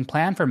products, and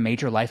plan for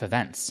major life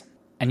events.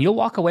 And you'll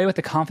walk away with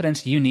the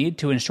confidence you need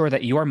to ensure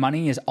that your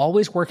money is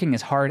always working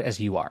as hard as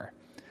you are.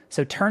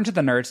 So turn to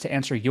the nerds to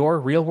answer your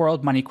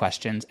real-world money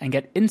questions and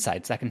get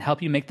insights that can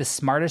help you make the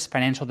smartest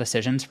financial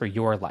decisions for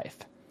your life.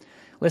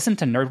 Listen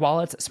to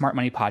NerdWallet's Smart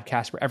Money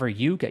Podcast wherever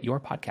you get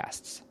your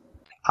podcasts.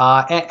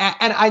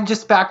 And I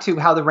just back to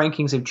how the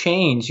rankings have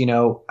changed,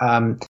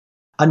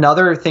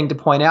 Another thing to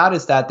point out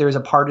is that there's a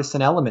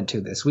partisan element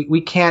to this. We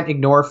can't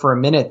ignore for a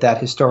minute that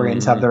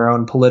historians have their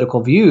own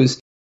political views.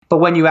 But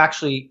when you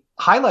actually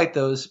highlight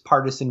those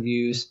partisan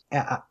views,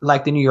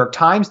 like the New York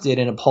Times did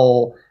in a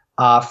poll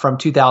from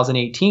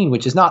 2018,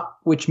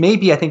 which may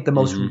be, I think, the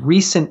most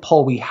recent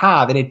poll we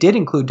have, and it did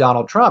include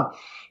Donald Trump.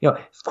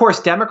 Of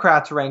course,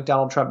 Democrats ranked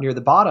Donald Trump near the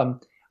bottom,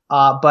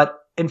 but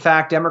in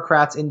fact,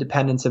 Democrats,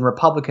 independents, and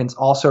Republicans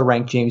also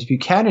ranked James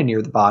Buchanan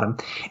near the bottom.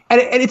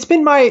 And it's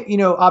been my,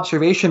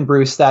 observation,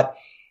 Bruce, that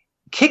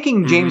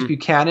kicking James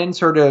Buchanan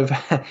sort of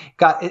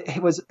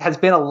has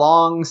been a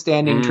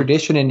long-standing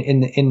tradition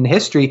in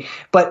history.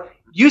 But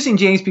using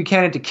James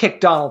Buchanan to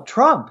kick Donald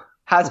Trump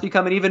has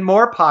become an even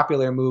more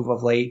popular move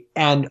of late.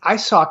 And I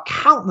saw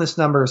countless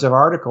numbers of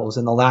articles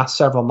in the last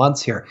several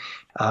months here.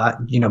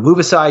 Move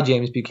aside,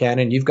 James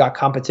Buchanan, you've got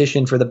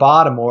competition for the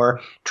bottom,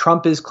 or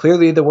Trump is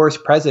clearly the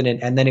worst president.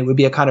 And then it would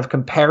be a kind of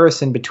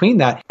comparison between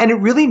that. And it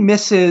really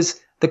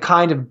misses the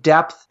kind of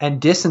depth and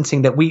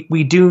distancing that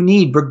we do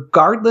need,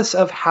 regardless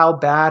of how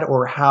bad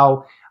or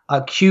how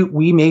acute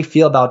we may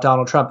feel about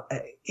Donald Trump.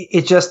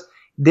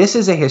 This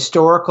is a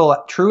historical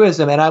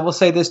truism. And I will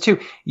say this too.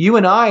 You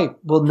and I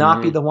will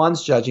not be the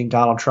ones judging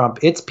Donald Trump.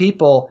 It's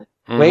people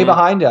way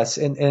behind us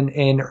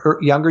in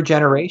younger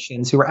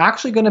generations who are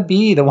actually going to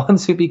be the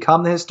ones who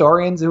become the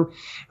historians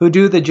who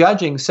do the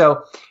judging.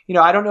 So,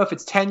 I don't know if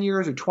it's 10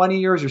 years or 20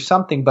 years or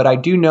something, but I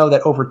do know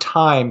that over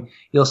time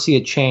you'll see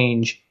a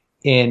change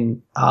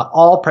in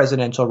all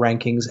presidential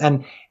rankings.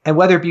 And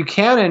whether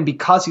Buchanan,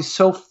 because he's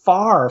so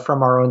far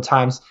from our own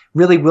times,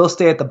 really will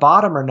stay at the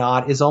bottom or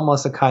not is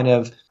almost a kind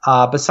of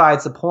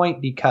besides the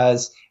point,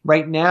 because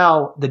right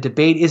now the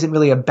debate isn't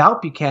really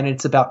about Buchanan,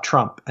 it's about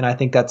Trump. And I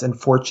think that's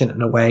unfortunate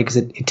in a way because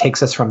it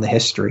takes us from the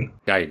history.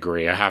 I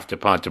agree. I have to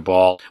punt the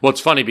ball. Well,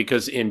 it's funny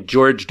because in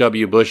George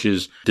W.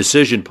 Bush's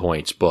Decision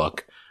Points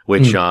book,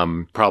 which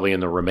probably in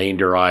the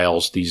remainder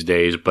aisles these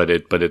days, but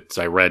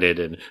I read it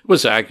and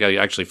I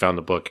actually found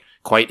the book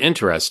quite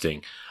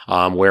interesting.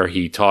 Where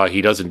he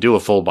doesn't do a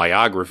full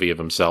biography of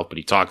himself, but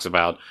he talks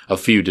about a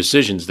few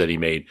decisions that he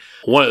made.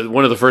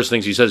 One of the first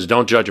things he says is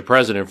don't judge a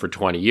president for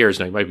 20 years.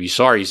 Now, he might be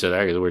sorry he said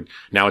that.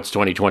 Now it's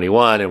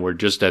 2021 and we're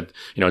just at,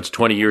 it's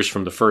 20 years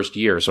from the first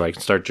year. So I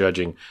can start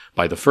judging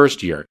by the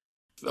first year.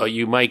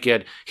 You might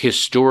get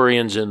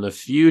historians in the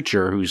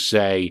future who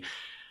say,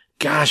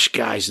 gosh,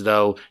 guys,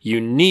 though, you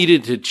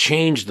needed to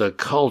change the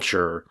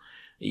culture.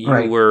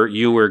 You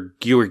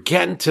were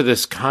getting to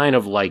this kind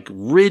of like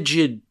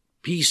rigid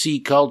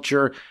PC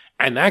culture,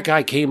 and that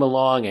guy came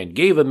along and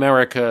gave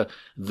America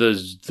the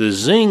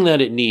zing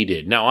that it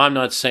needed. Now, I'm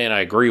not saying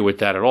I agree with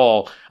that at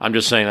all. I'm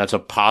just saying that's a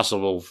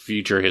possible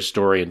future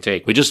historian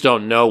take. We just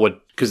don't know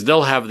because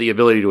they'll have the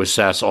ability to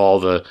assess all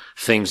the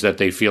things that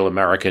they feel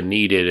America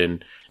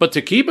needed. But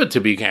to keep it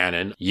to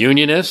Buchanan,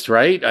 unionist,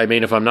 right? I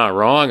mean, if I'm not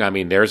wrong,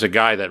 there's a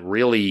guy that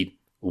really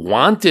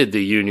wanted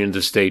the Union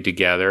to stay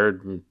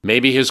together.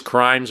 Maybe his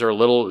crimes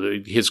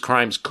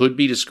could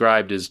be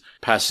described as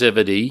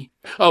passivity.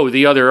 Oh,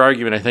 the other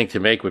argument I think to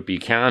make with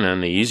Buchanan,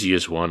 the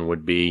easiest one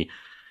would be,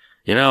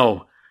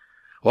 what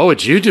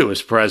would you do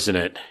as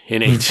president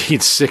in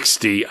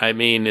 1860?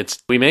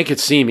 We make it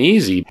seem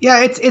easy.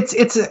 Yeah,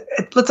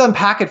 let's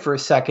unpack it for a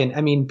second.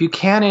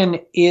 Buchanan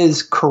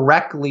is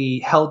correctly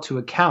held to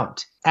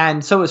account.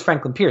 And so is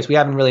Franklin Pierce. We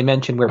haven't really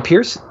mentioned where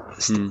Pierce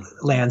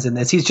lands in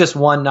this. He's just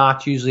one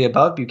notch usually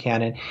above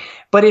Buchanan.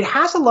 But it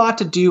has a lot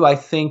to do, I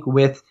think,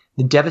 with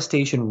the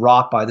devastation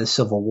wrought by the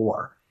Civil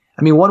War.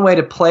 One way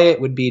to play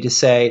it would be to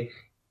say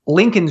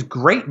Lincoln's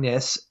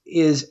greatness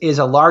is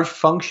a large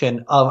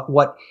function of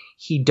what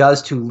he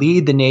does to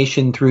lead the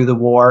nation through the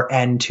war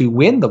and to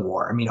win the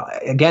war.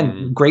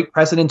 Great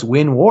presidents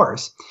win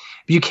wars.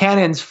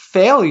 Buchanan's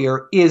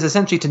failure is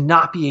essentially to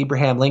not be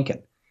Abraham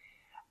Lincoln.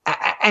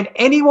 And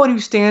anyone who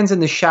stands in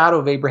the shadow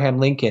of Abraham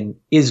Lincoln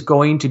is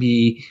going to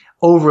be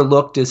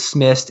overlooked,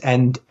 dismissed,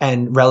 and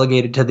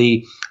relegated to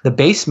the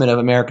basement of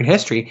American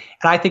history.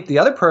 And I think the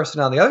other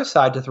person on the other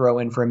side to throw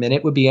in for a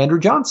minute would be Andrew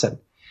Johnson,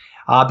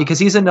 because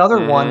he's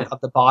another one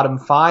of the bottom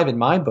five in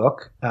my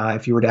book,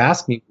 if you were to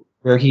ask me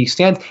where he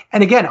stands.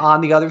 And again, on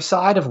the other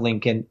side of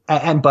Lincoln,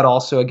 but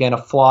also, again, a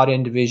flawed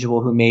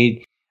individual who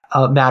made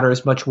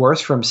matters much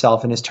worse for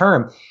himself in his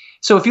term.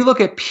 So if you look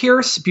at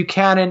Pierce,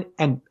 Buchanan,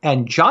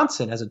 and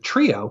Johnson as a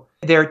trio,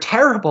 their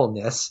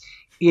terribleness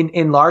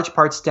in large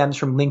part stems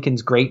from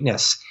Lincoln's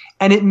greatness.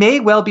 And it may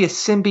well be a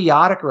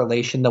symbiotic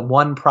relation that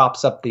one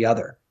props up the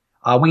other.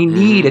 We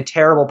need a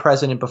terrible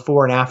president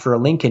before and after a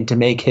Lincoln to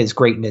make his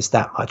greatness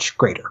that much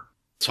greater.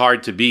 It's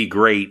hard to be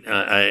great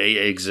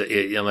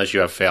unless you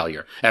have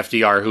failure.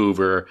 FDR,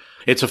 Hoover,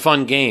 it's a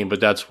fun game,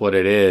 but that's what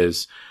it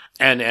is.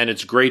 And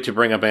it's great to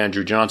bring up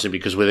Andrew Johnson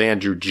because with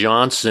Andrew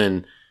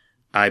Johnson,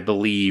 I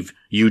believe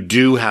you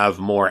do have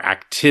more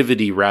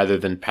activity rather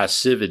than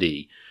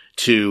passivity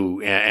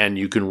and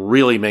you can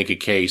really make a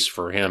case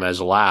for him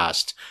as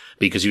last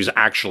because he was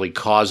actually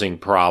causing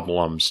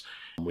problems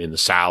in the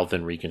South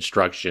and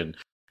Reconstruction.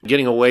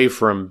 Getting away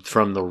from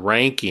the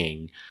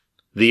ranking,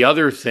 the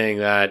other thing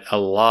that a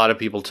lot of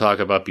people talk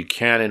about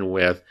Buchanan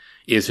with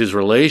is his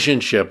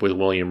relationship with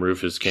William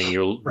Rufus King.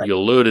 You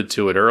alluded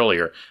to it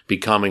earlier,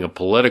 becoming a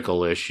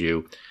political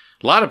issue.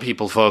 A lot of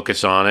people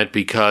focus on it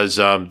because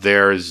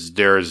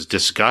there's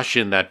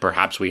discussion that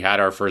perhaps we had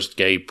our first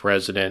gay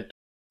president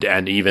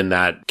and even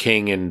that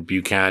King and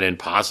Buchanan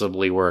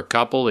possibly were a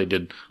couple. They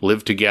did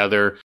live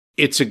together.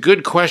 It's a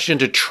good question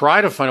to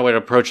try to find a way to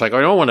approach. I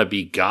don't want to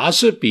be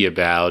gossipy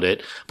about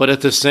it, but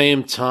at the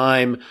same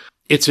time,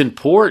 it's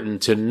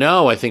important to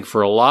know, I think,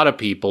 for a lot of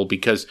people,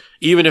 because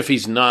even if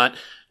he's not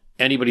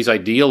anybody's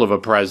ideal of a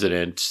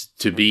president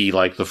to be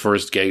like the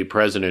first gay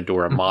president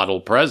or a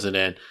model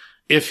president,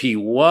 if he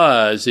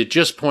was, it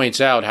just points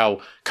out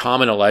how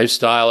common a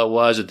lifestyle it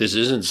was, that this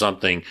isn't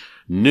something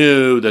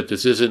new, that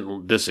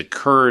this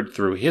occurred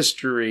through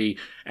history,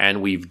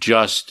 and we've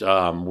just,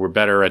 we're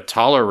better at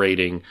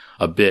tolerating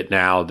a bit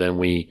now than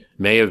we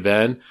may have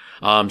been.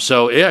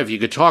 So yeah, if you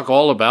could talk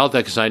all about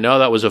that, because I know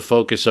that was a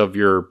focus of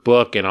your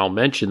book, and I'll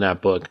mention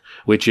that book,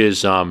 which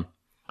is, Thomas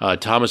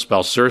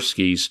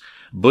Balcerski's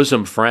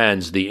Bosom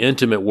Friends, The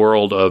Intimate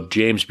World of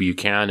James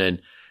Buchanan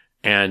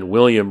and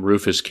William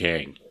Rufus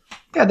King.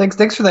 Yeah,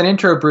 thanks for that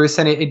intro, Bruce.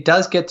 And it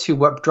does get to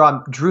what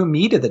drew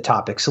me to the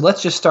topic. So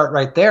let's just start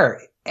right there.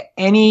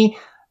 Any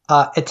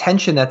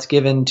attention that's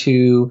given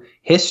to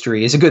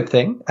history is a good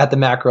thing at the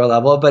macro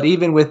level, but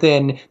even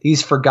within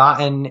these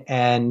forgotten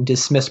and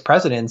dismissed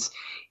presidents,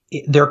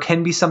 there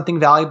can be something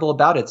valuable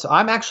about it. So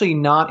I'm actually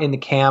not in the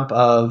camp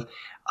of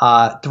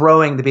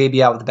throwing the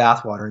baby out with the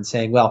bathwater and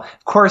saying, well,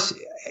 of course,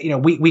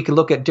 we could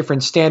look at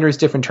different standards,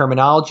 different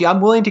terminology.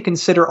 I'm willing to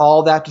consider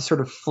all that to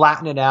sort of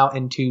flatten it out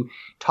and to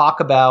talk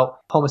about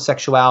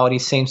homosexuality,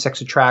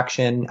 same-sex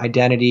attraction,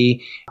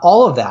 identity,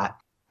 all of that.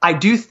 I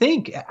do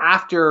think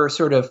after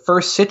sort of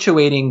first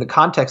situating the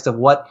context of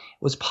what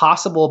was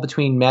possible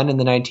between men in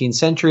the 19th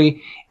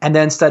century and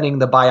then studying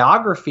the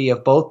biography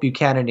of both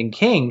Buchanan and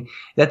King,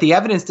 that the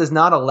evidence does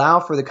not allow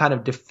for the kind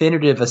of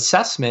definitive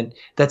assessment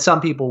that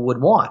some people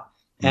would want.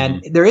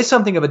 And there is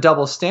something of a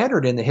double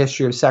standard in the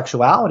history of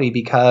sexuality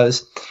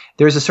because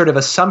there's a sort of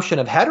assumption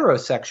of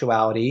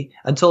heterosexuality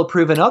until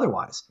proven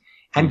otherwise.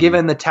 And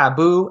given the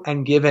taboo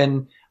and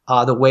given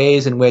the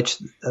ways in which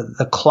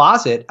the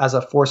closet as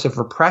a force of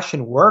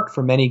repression worked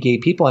for many gay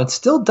people, and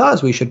still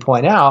does, we should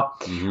point out,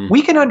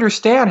 we can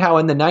understand how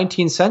in the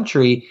 19th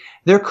century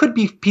there could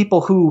be people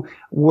who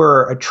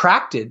were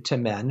attracted to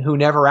men who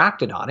never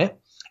acted on it.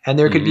 And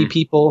there could be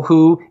people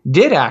who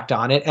did act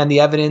on it, and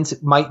the evidence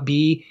might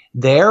be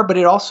there, but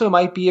it also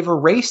might be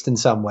erased in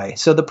some way.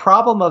 So the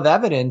problem of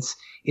evidence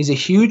is a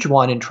huge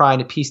one in trying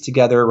to piece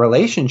together a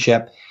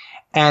relationship.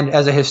 And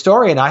as a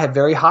historian, I have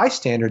very high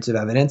standards of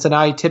evidence, and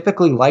I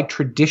typically like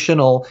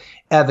traditional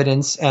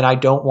evidence, and I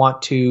don't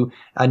want to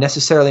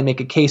necessarily make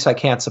a case I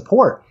can't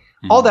support.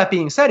 All that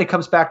being said, it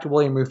comes back to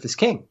William Rufus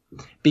King,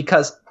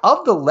 because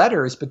of the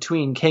letters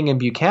between King and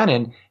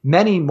Buchanan,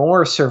 many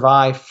more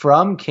survive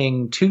from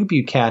King to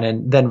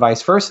Buchanan than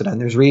vice versa.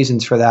 And there's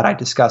reasons for that I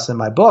discuss in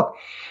my book.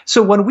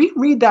 So when we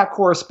read that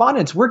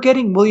correspondence, we're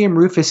getting William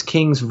Rufus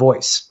King's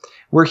voice.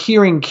 We're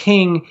hearing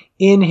King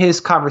in his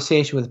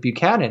conversation with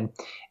Buchanan.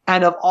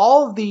 And of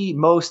all the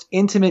most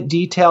intimate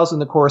details in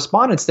the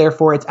correspondence,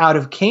 therefore, it's out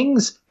of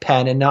King's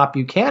pen and not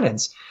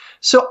Buchanan's.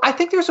 So I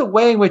think there's a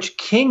way in which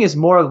King is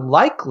more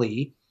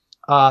likely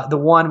the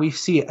one we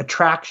see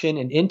attraction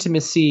and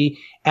intimacy.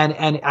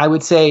 And I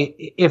would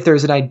say if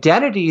there's an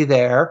identity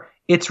there,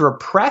 it's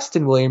repressed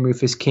in William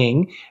Rufus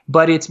King,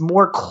 but it's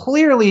more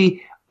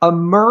clearly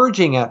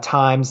emerging at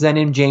times than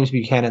in James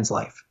Buchanan's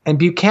life. And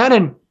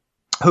Buchanan,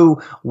 who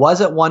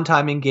was at one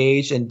time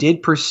engaged and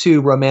did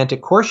pursue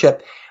romantic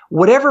courtship,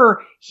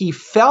 whatever he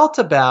felt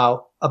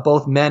about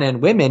both men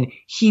and women,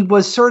 he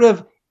was sort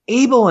of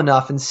able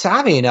enough and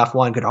savvy enough,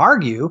 one could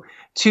argue,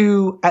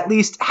 to at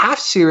least half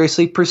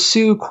seriously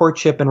pursue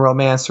courtship and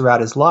romance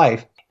throughout his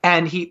life.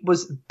 And he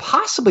was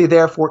possibly,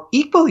 therefore,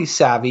 equally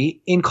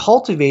savvy in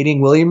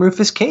cultivating William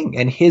Rufus King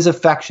and his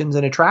affections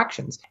and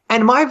attractions.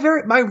 And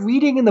my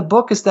reading in the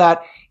book is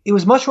that it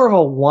was much more of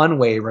a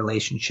one-way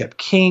relationship.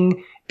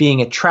 King being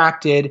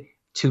attracted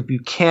to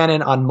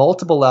Buchanan on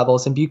multiple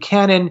levels, and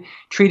Buchanan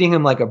treating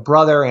him like a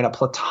brother and a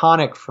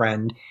platonic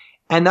friend.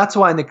 And that's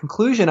why in the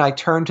conclusion, I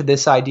turn to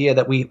this idea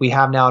that we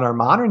have now in our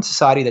modern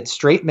society that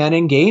straight men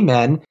and gay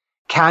men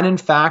can, in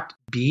fact,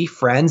 be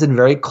friends and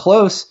very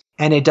close.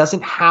 And it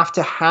doesn't have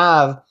to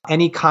have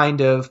any kind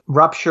of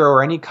rupture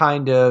or any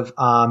kind of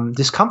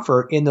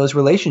discomfort in those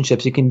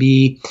relationships. It can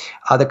be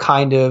the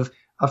kind of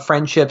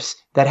friendships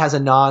that has a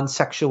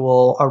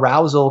non-sexual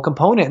arousal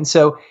component. And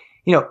so,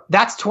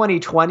 that's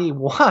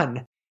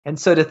 2021. And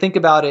so to think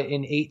about it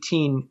in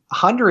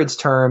 1800s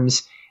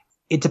terms,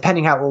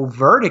 depending how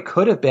overt it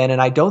could have been,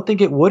 and I don't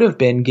think it would have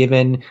been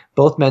given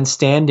both men's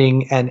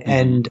standing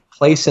and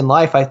place in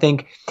life. I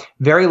think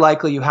very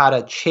likely you had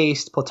a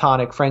chaste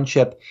platonic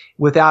friendship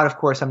without, of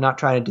course, I'm not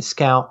trying to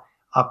discount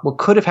what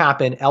could have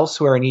happened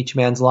elsewhere in each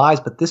man's lives,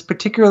 but this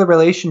particular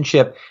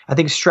relationship, I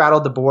think,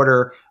 straddled the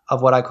border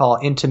of what I call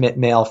intimate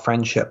male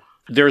friendship.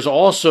 There's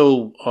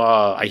also,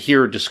 I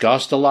hear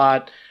discussed a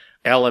lot,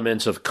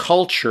 elements of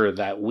culture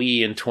that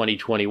we in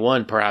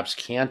 2021 perhaps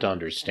can't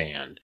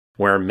understand,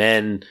 where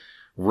men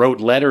wrote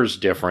letters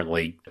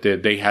differently.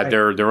 They had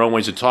their own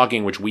ways of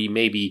talking, which we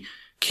maybe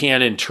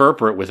can't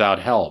interpret without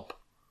help.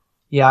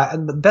 Yeah,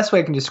 and the best way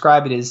I can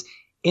describe it is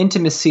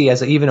intimacy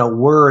as even a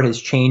word has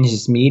changed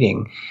its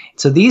meaning.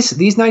 So these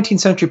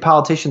 19th century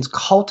politicians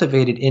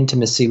cultivated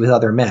intimacy with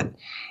other men.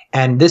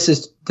 And this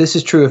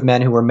is true of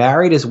men who were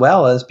married as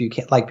well as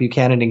like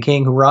Buchanan and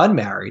King, who were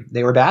unmarried.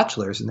 They were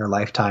bachelors in their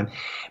lifetime.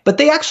 But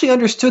they actually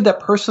understood that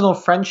personal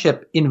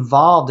friendship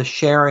involved the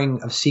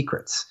sharing of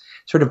secrets,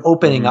 sort of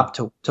opening up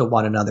to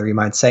one another, you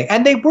might say.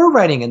 And they were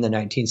writing in the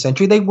 19th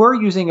century. They were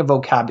using a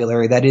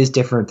vocabulary that is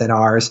different than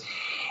ours.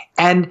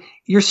 And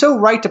you're so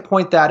right to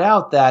point that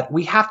out, that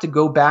we have to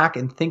go back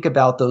and think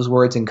about those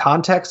words in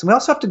context. And we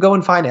also have to go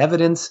and find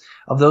evidence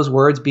of those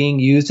words being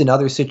used in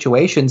other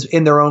situations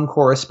in their own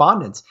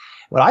correspondence.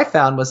 What I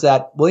found was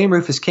that William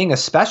Rufus King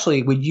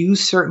especially would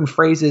use certain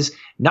phrases,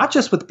 not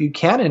just with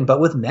Buchanan, but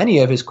with many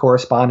of his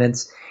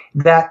correspondents,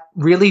 that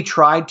really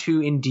tried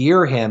to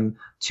endear him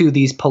to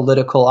these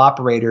political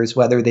operators,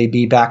 whether they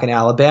be back in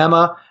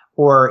Alabama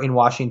or in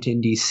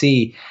Washington,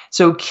 D.C.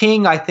 So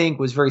King, I think,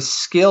 was very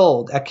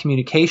skilled at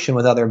communication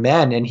with other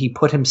men, and he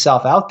put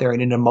himself out there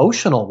in an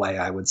emotional way,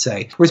 I would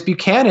say. Whereas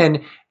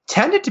Buchanan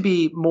tended to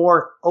be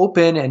more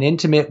open and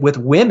intimate with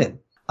women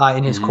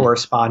in his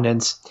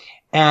correspondence,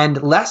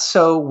 and less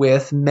so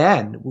with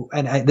men.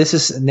 And this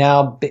is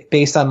now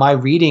based on my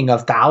reading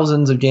of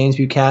thousands of James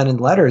Buchanan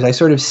letters. I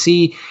sort of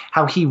see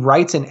how he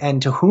writes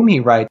and to whom he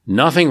writes.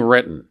 Nothing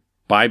written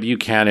by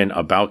Buchanan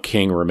about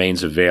King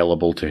remains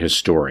available to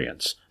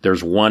historians.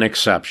 There's one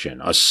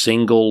exception, a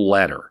single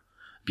letter.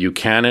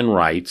 Buchanan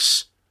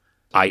writes,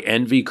 "I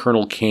envy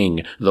Colonel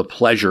King the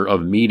pleasure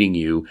of meeting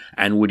you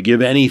and would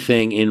give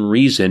anything in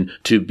reason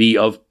to be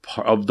of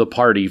the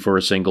party for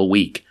a single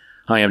week.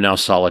 I am now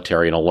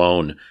solitary and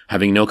alone,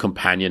 having no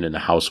companion in the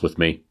house with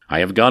me. I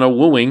have gone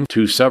a-wooing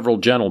to several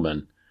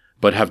gentlemen,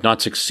 but have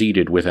not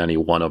succeeded with any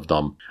one of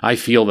them. I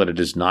feel that it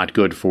is not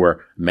good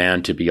for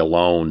man to be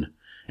alone,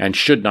 and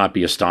should not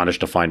be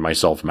astonished to find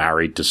myself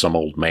married to some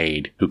old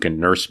maid who can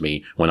nurse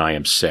me when I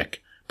am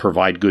sick,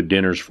 provide good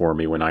dinners for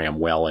me when I am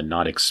well, and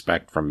not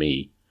expect from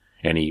me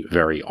any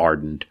very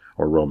ardent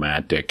or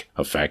romantic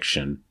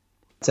affection."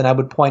 And I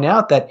would point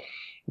out that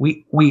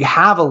we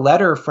have a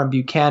letter from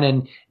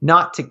Buchanan,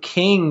 not to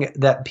King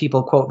that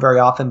people quote very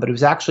often, but it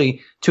was actually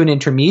to an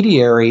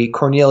intermediary,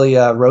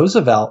 Cornelia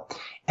Roosevelt.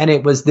 And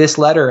it was this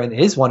letter, and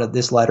is one of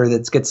this letter,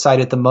 that gets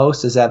cited the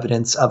most as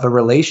evidence of a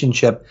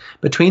relationship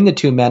between the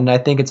two men. And I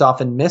think it's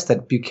often missed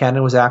that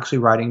Buchanan was actually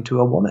writing to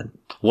a woman.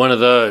 One of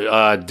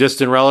the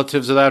distant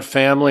relatives of that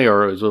family,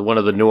 or is it one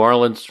of the New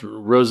Orleans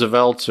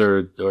Roosevelts,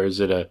 or is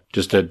it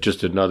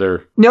just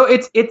another? No,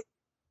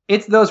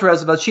 it's those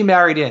Roosevelts. She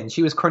married in.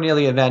 She was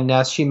Cornelia Van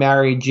Ness. She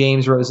married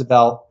James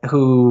Roosevelt,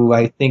 who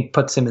I think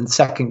puts him in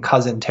second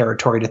cousin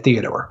territory to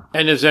Theodore.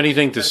 And is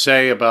anything to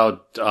say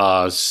about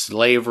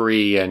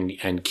slavery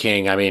and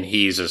King? I mean,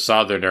 he's a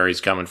Southerner.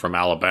 He's coming from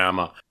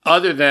Alabama.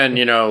 Other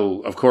than,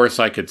 of course,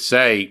 I could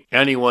say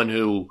anyone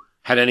who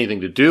had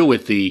anything to do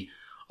with the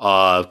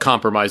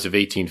Compromise of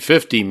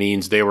 1850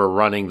 means they were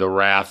running the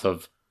wrath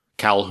of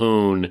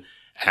Calhoun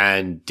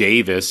and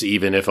Davis,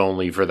 even if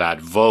only for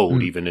that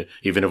vote, even if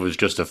it was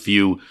just a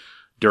few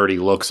dirty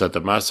looks at the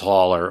mess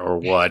hall or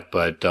what.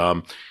 But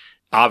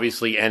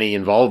obviously, any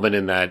involvement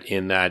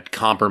in that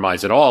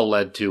compromise at all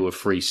led to a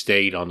free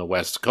state on the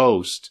West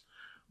Coast.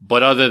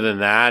 But other than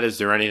that, is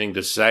there anything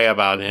to say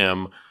about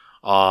him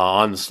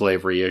on the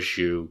slavery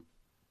issue?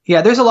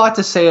 Yeah, there's a lot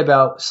to say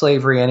about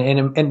slavery,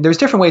 and there's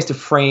different ways to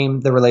frame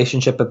the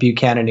relationship of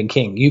Buchanan and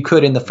King. You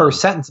could, in the first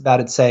sentence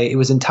about it, say it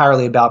was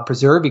entirely about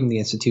preserving the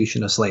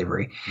institution of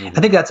slavery. I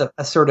think that's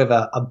a sort of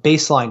a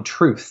baseline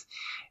truth.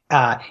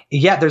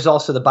 Yet there's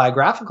also the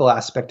biographical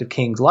aspect of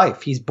King's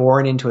life. He's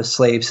born into a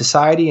slave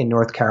society in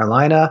North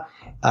Carolina,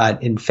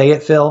 in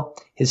Fayetteville.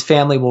 His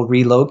family will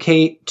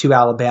relocate to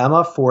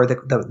Alabama for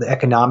the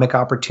economic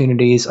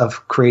opportunities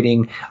of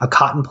creating a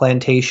cotton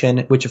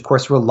plantation, which of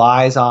course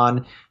relies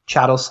on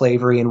chattel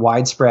slavery and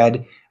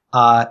widespread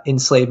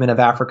enslavement of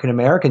African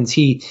Americans.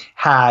 He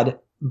had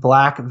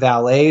black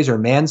valets or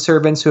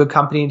manservants who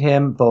accompanied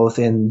him both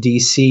in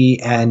D.C.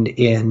 and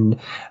in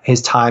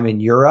his time in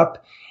Europe.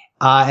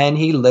 And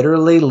he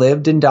literally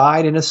lived and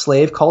died in a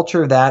slave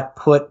culture that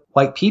put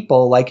white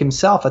people like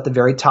himself at the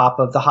very top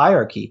of the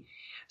hierarchy.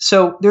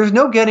 So there's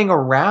no getting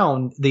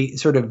around the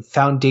sort of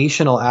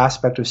foundational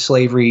aspect of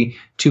slavery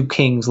to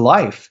King's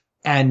life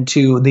and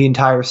to the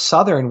entire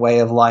Southern way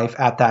of life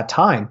at that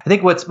time. I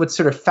think what's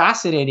sort of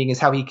fascinating is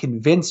how he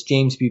convinced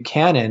James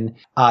Buchanan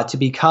to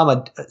become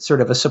a sort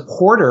of a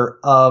supporter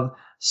of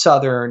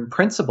Southern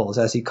principles,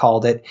 as he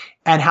called it,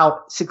 and how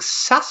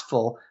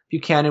successful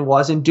Buchanan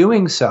was in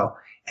doing so.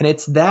 And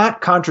it's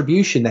that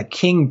contribution that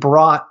King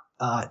brought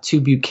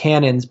to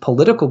Buchanan's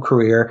political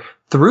career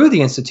through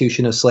the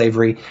institution of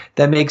slavery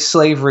that makes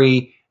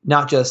slavery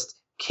not just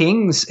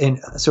King's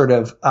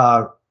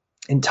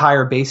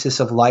entire basis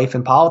of life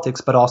and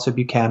politics, but also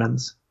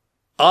Buchanan's.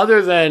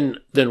 Other than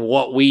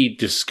what we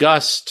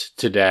discussed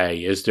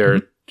today, is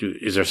there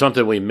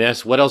something we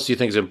missed? What else do you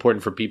think is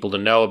important for people to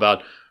know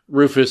about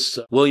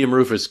William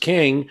Rufus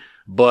King,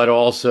 but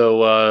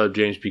also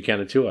James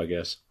Buchanan too, I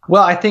guess?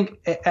 Well, I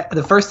think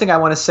the first thing I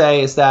want to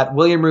say is that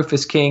William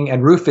Rufus King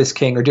and Rufus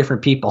King are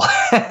different people.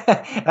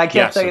 And I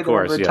can't tell you the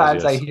number of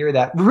times I hear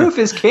that.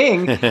 Rufus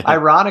King,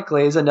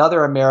 ironically, is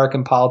another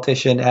American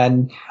politician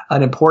and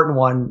an important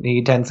one. He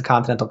attends the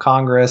Continental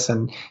Congress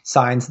and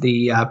signs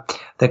the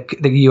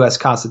U.S.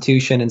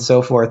 Constitution and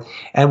so forth.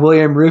 And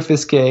William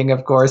Rufus King,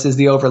 of course, is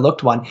the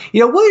overlooked one.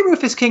 William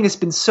Rufus King has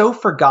been so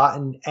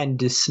forgotten and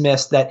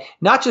dismissed that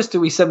not just do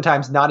we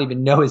sometimes not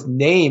even know his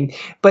name,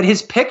 but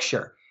his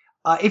picture.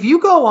 If you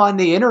go on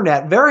the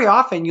internet, very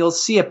often you'll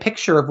see a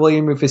picture of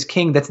William Rufus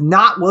King that's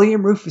not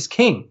William Rufus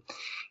King.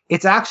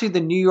 It's actually the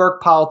New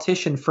York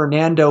politician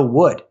Fernando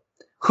Wood,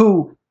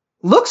 who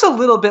looks a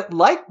little bit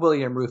like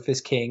William Rufus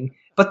King,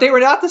 but they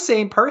were not the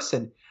same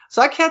person.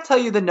 So I can't tell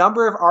you the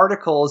number of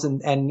articles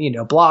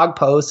and blog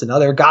posts and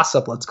other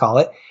gossip, let's call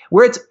it,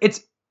 where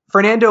it's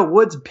Fernando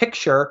Wood's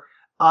picture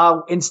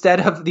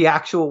instead of the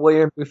actual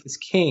William Rufus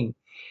King.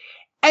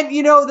 And,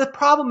 the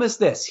problem is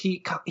this.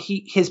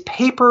 His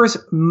papers,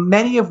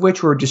 many of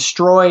which were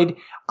destroyed,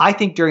 I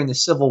think, during the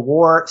Civil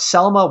War.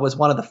 Selma was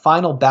one of the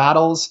final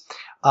battles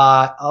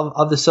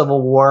of the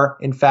Civil War.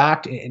 In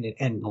fact,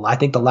 and I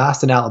think the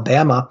last in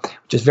Alabama,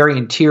 which is very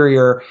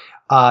interior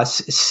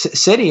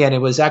city, and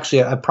it was actually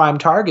a prime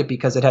target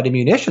because it had a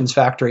munitions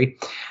factory.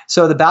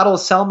 So the Battle of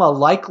Selma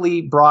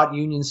likely brought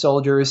Union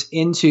soldiers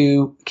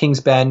into Kings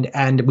Bend,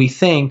 and we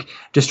think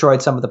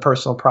destroyed some of the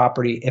personal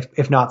property,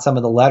 if not some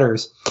of the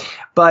letters.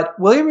 But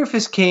William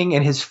Rufus King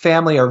and his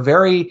family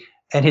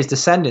and his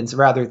descendants,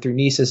 rather, through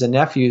nieces and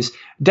nephews,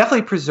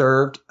 definitely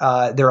preserved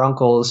their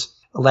uncle's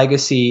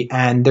legacy.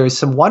 And there's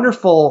some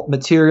wonderful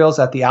materials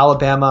at the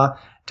Alabama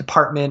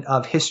Department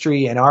of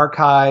History and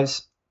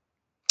Archives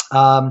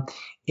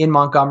in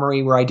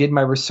Montgomery, where I did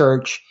my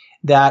research,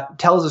 that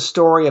tells a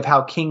story of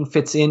how King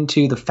fits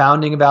into the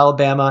founding of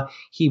Alabama.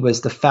 He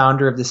was the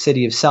founder of the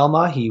city of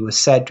Selma. He was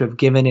said to have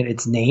given it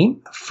its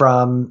name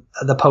from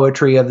the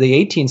poetry of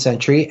the 18th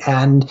century.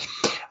 And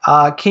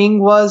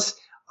King was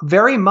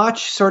very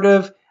much sort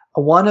of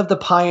one of the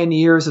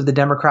pioneers of the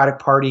Democratic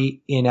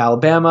Party in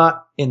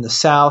Alabama, in the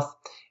South,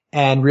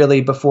 and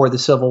really before the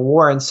Civil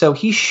War. And so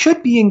he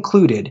should be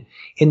included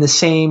in the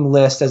same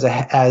list as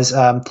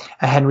a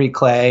Henry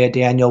Clay, a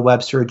Daniel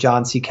Webster, a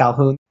John C.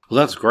 Calhoun. Well,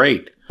 that's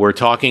great. We're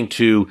talking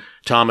to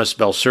Thomas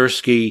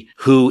Balcerski,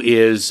 who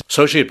is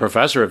Associate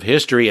Professor of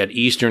History at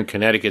Eastern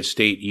Connecticut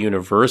State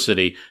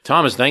University.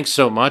 Thomas, thanks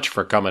so much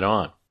for coming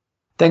on.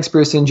 Thanks,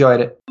 Bruce.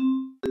 Enjoyed it.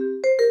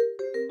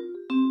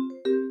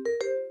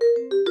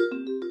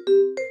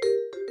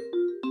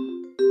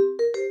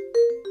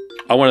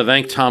 I want to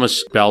thank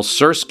Thomas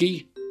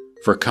Balcerski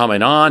for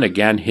coming on.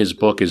 Again, his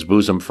book is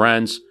Bosom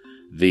Friends,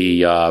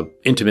 The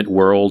Intimate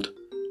World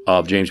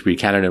of James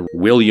Buchanan and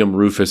William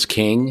Rufus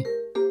King.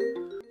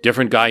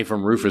 Different guy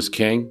from Rufus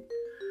King,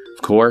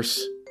 of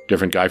course.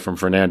 Different guy from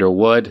Fernando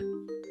Wood.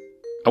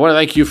 I want to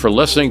thank you for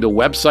listening. The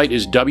website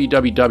is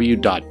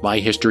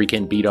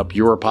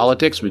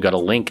www.myhistorycanbeatupyourpolitics. We've got a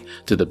link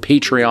to the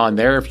Patreon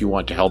there if you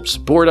want to help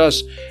support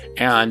us.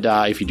 And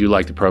if you do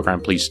like the program,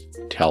 please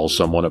tell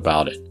someone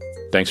about it.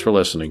 Thanks for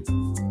listening.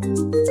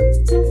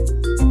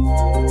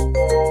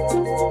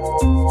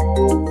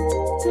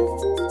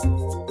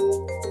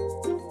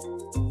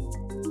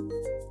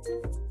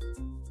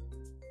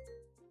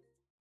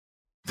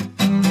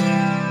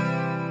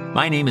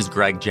 My name is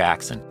Greg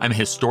Jackson. I'm a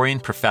historian,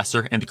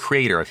 professor, and the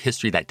creator of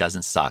History That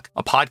Doesn't Suck,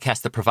 a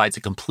podcast that provides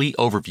a complete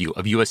overview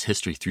of U.S.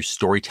 history through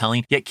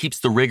storytelling, yet keeps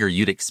the rigor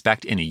you'd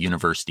expect in a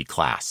university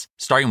class.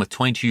 Starting with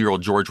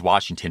 22-year-old George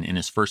Washington in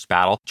his first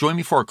battle, join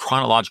me for a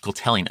chronological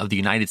telling of the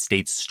United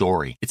States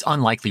story, its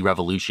unlikely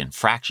revolution,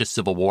 fractious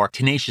civil war,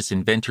 tenacious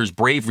inventors,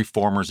 brave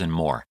reformers, and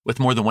more. With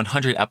more than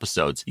 100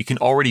 episodes, you can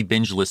already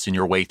binge listen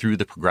your way through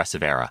the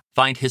progressive era.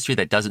 Find History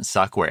That Doesn't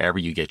Suck wherever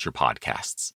you get your podcasts.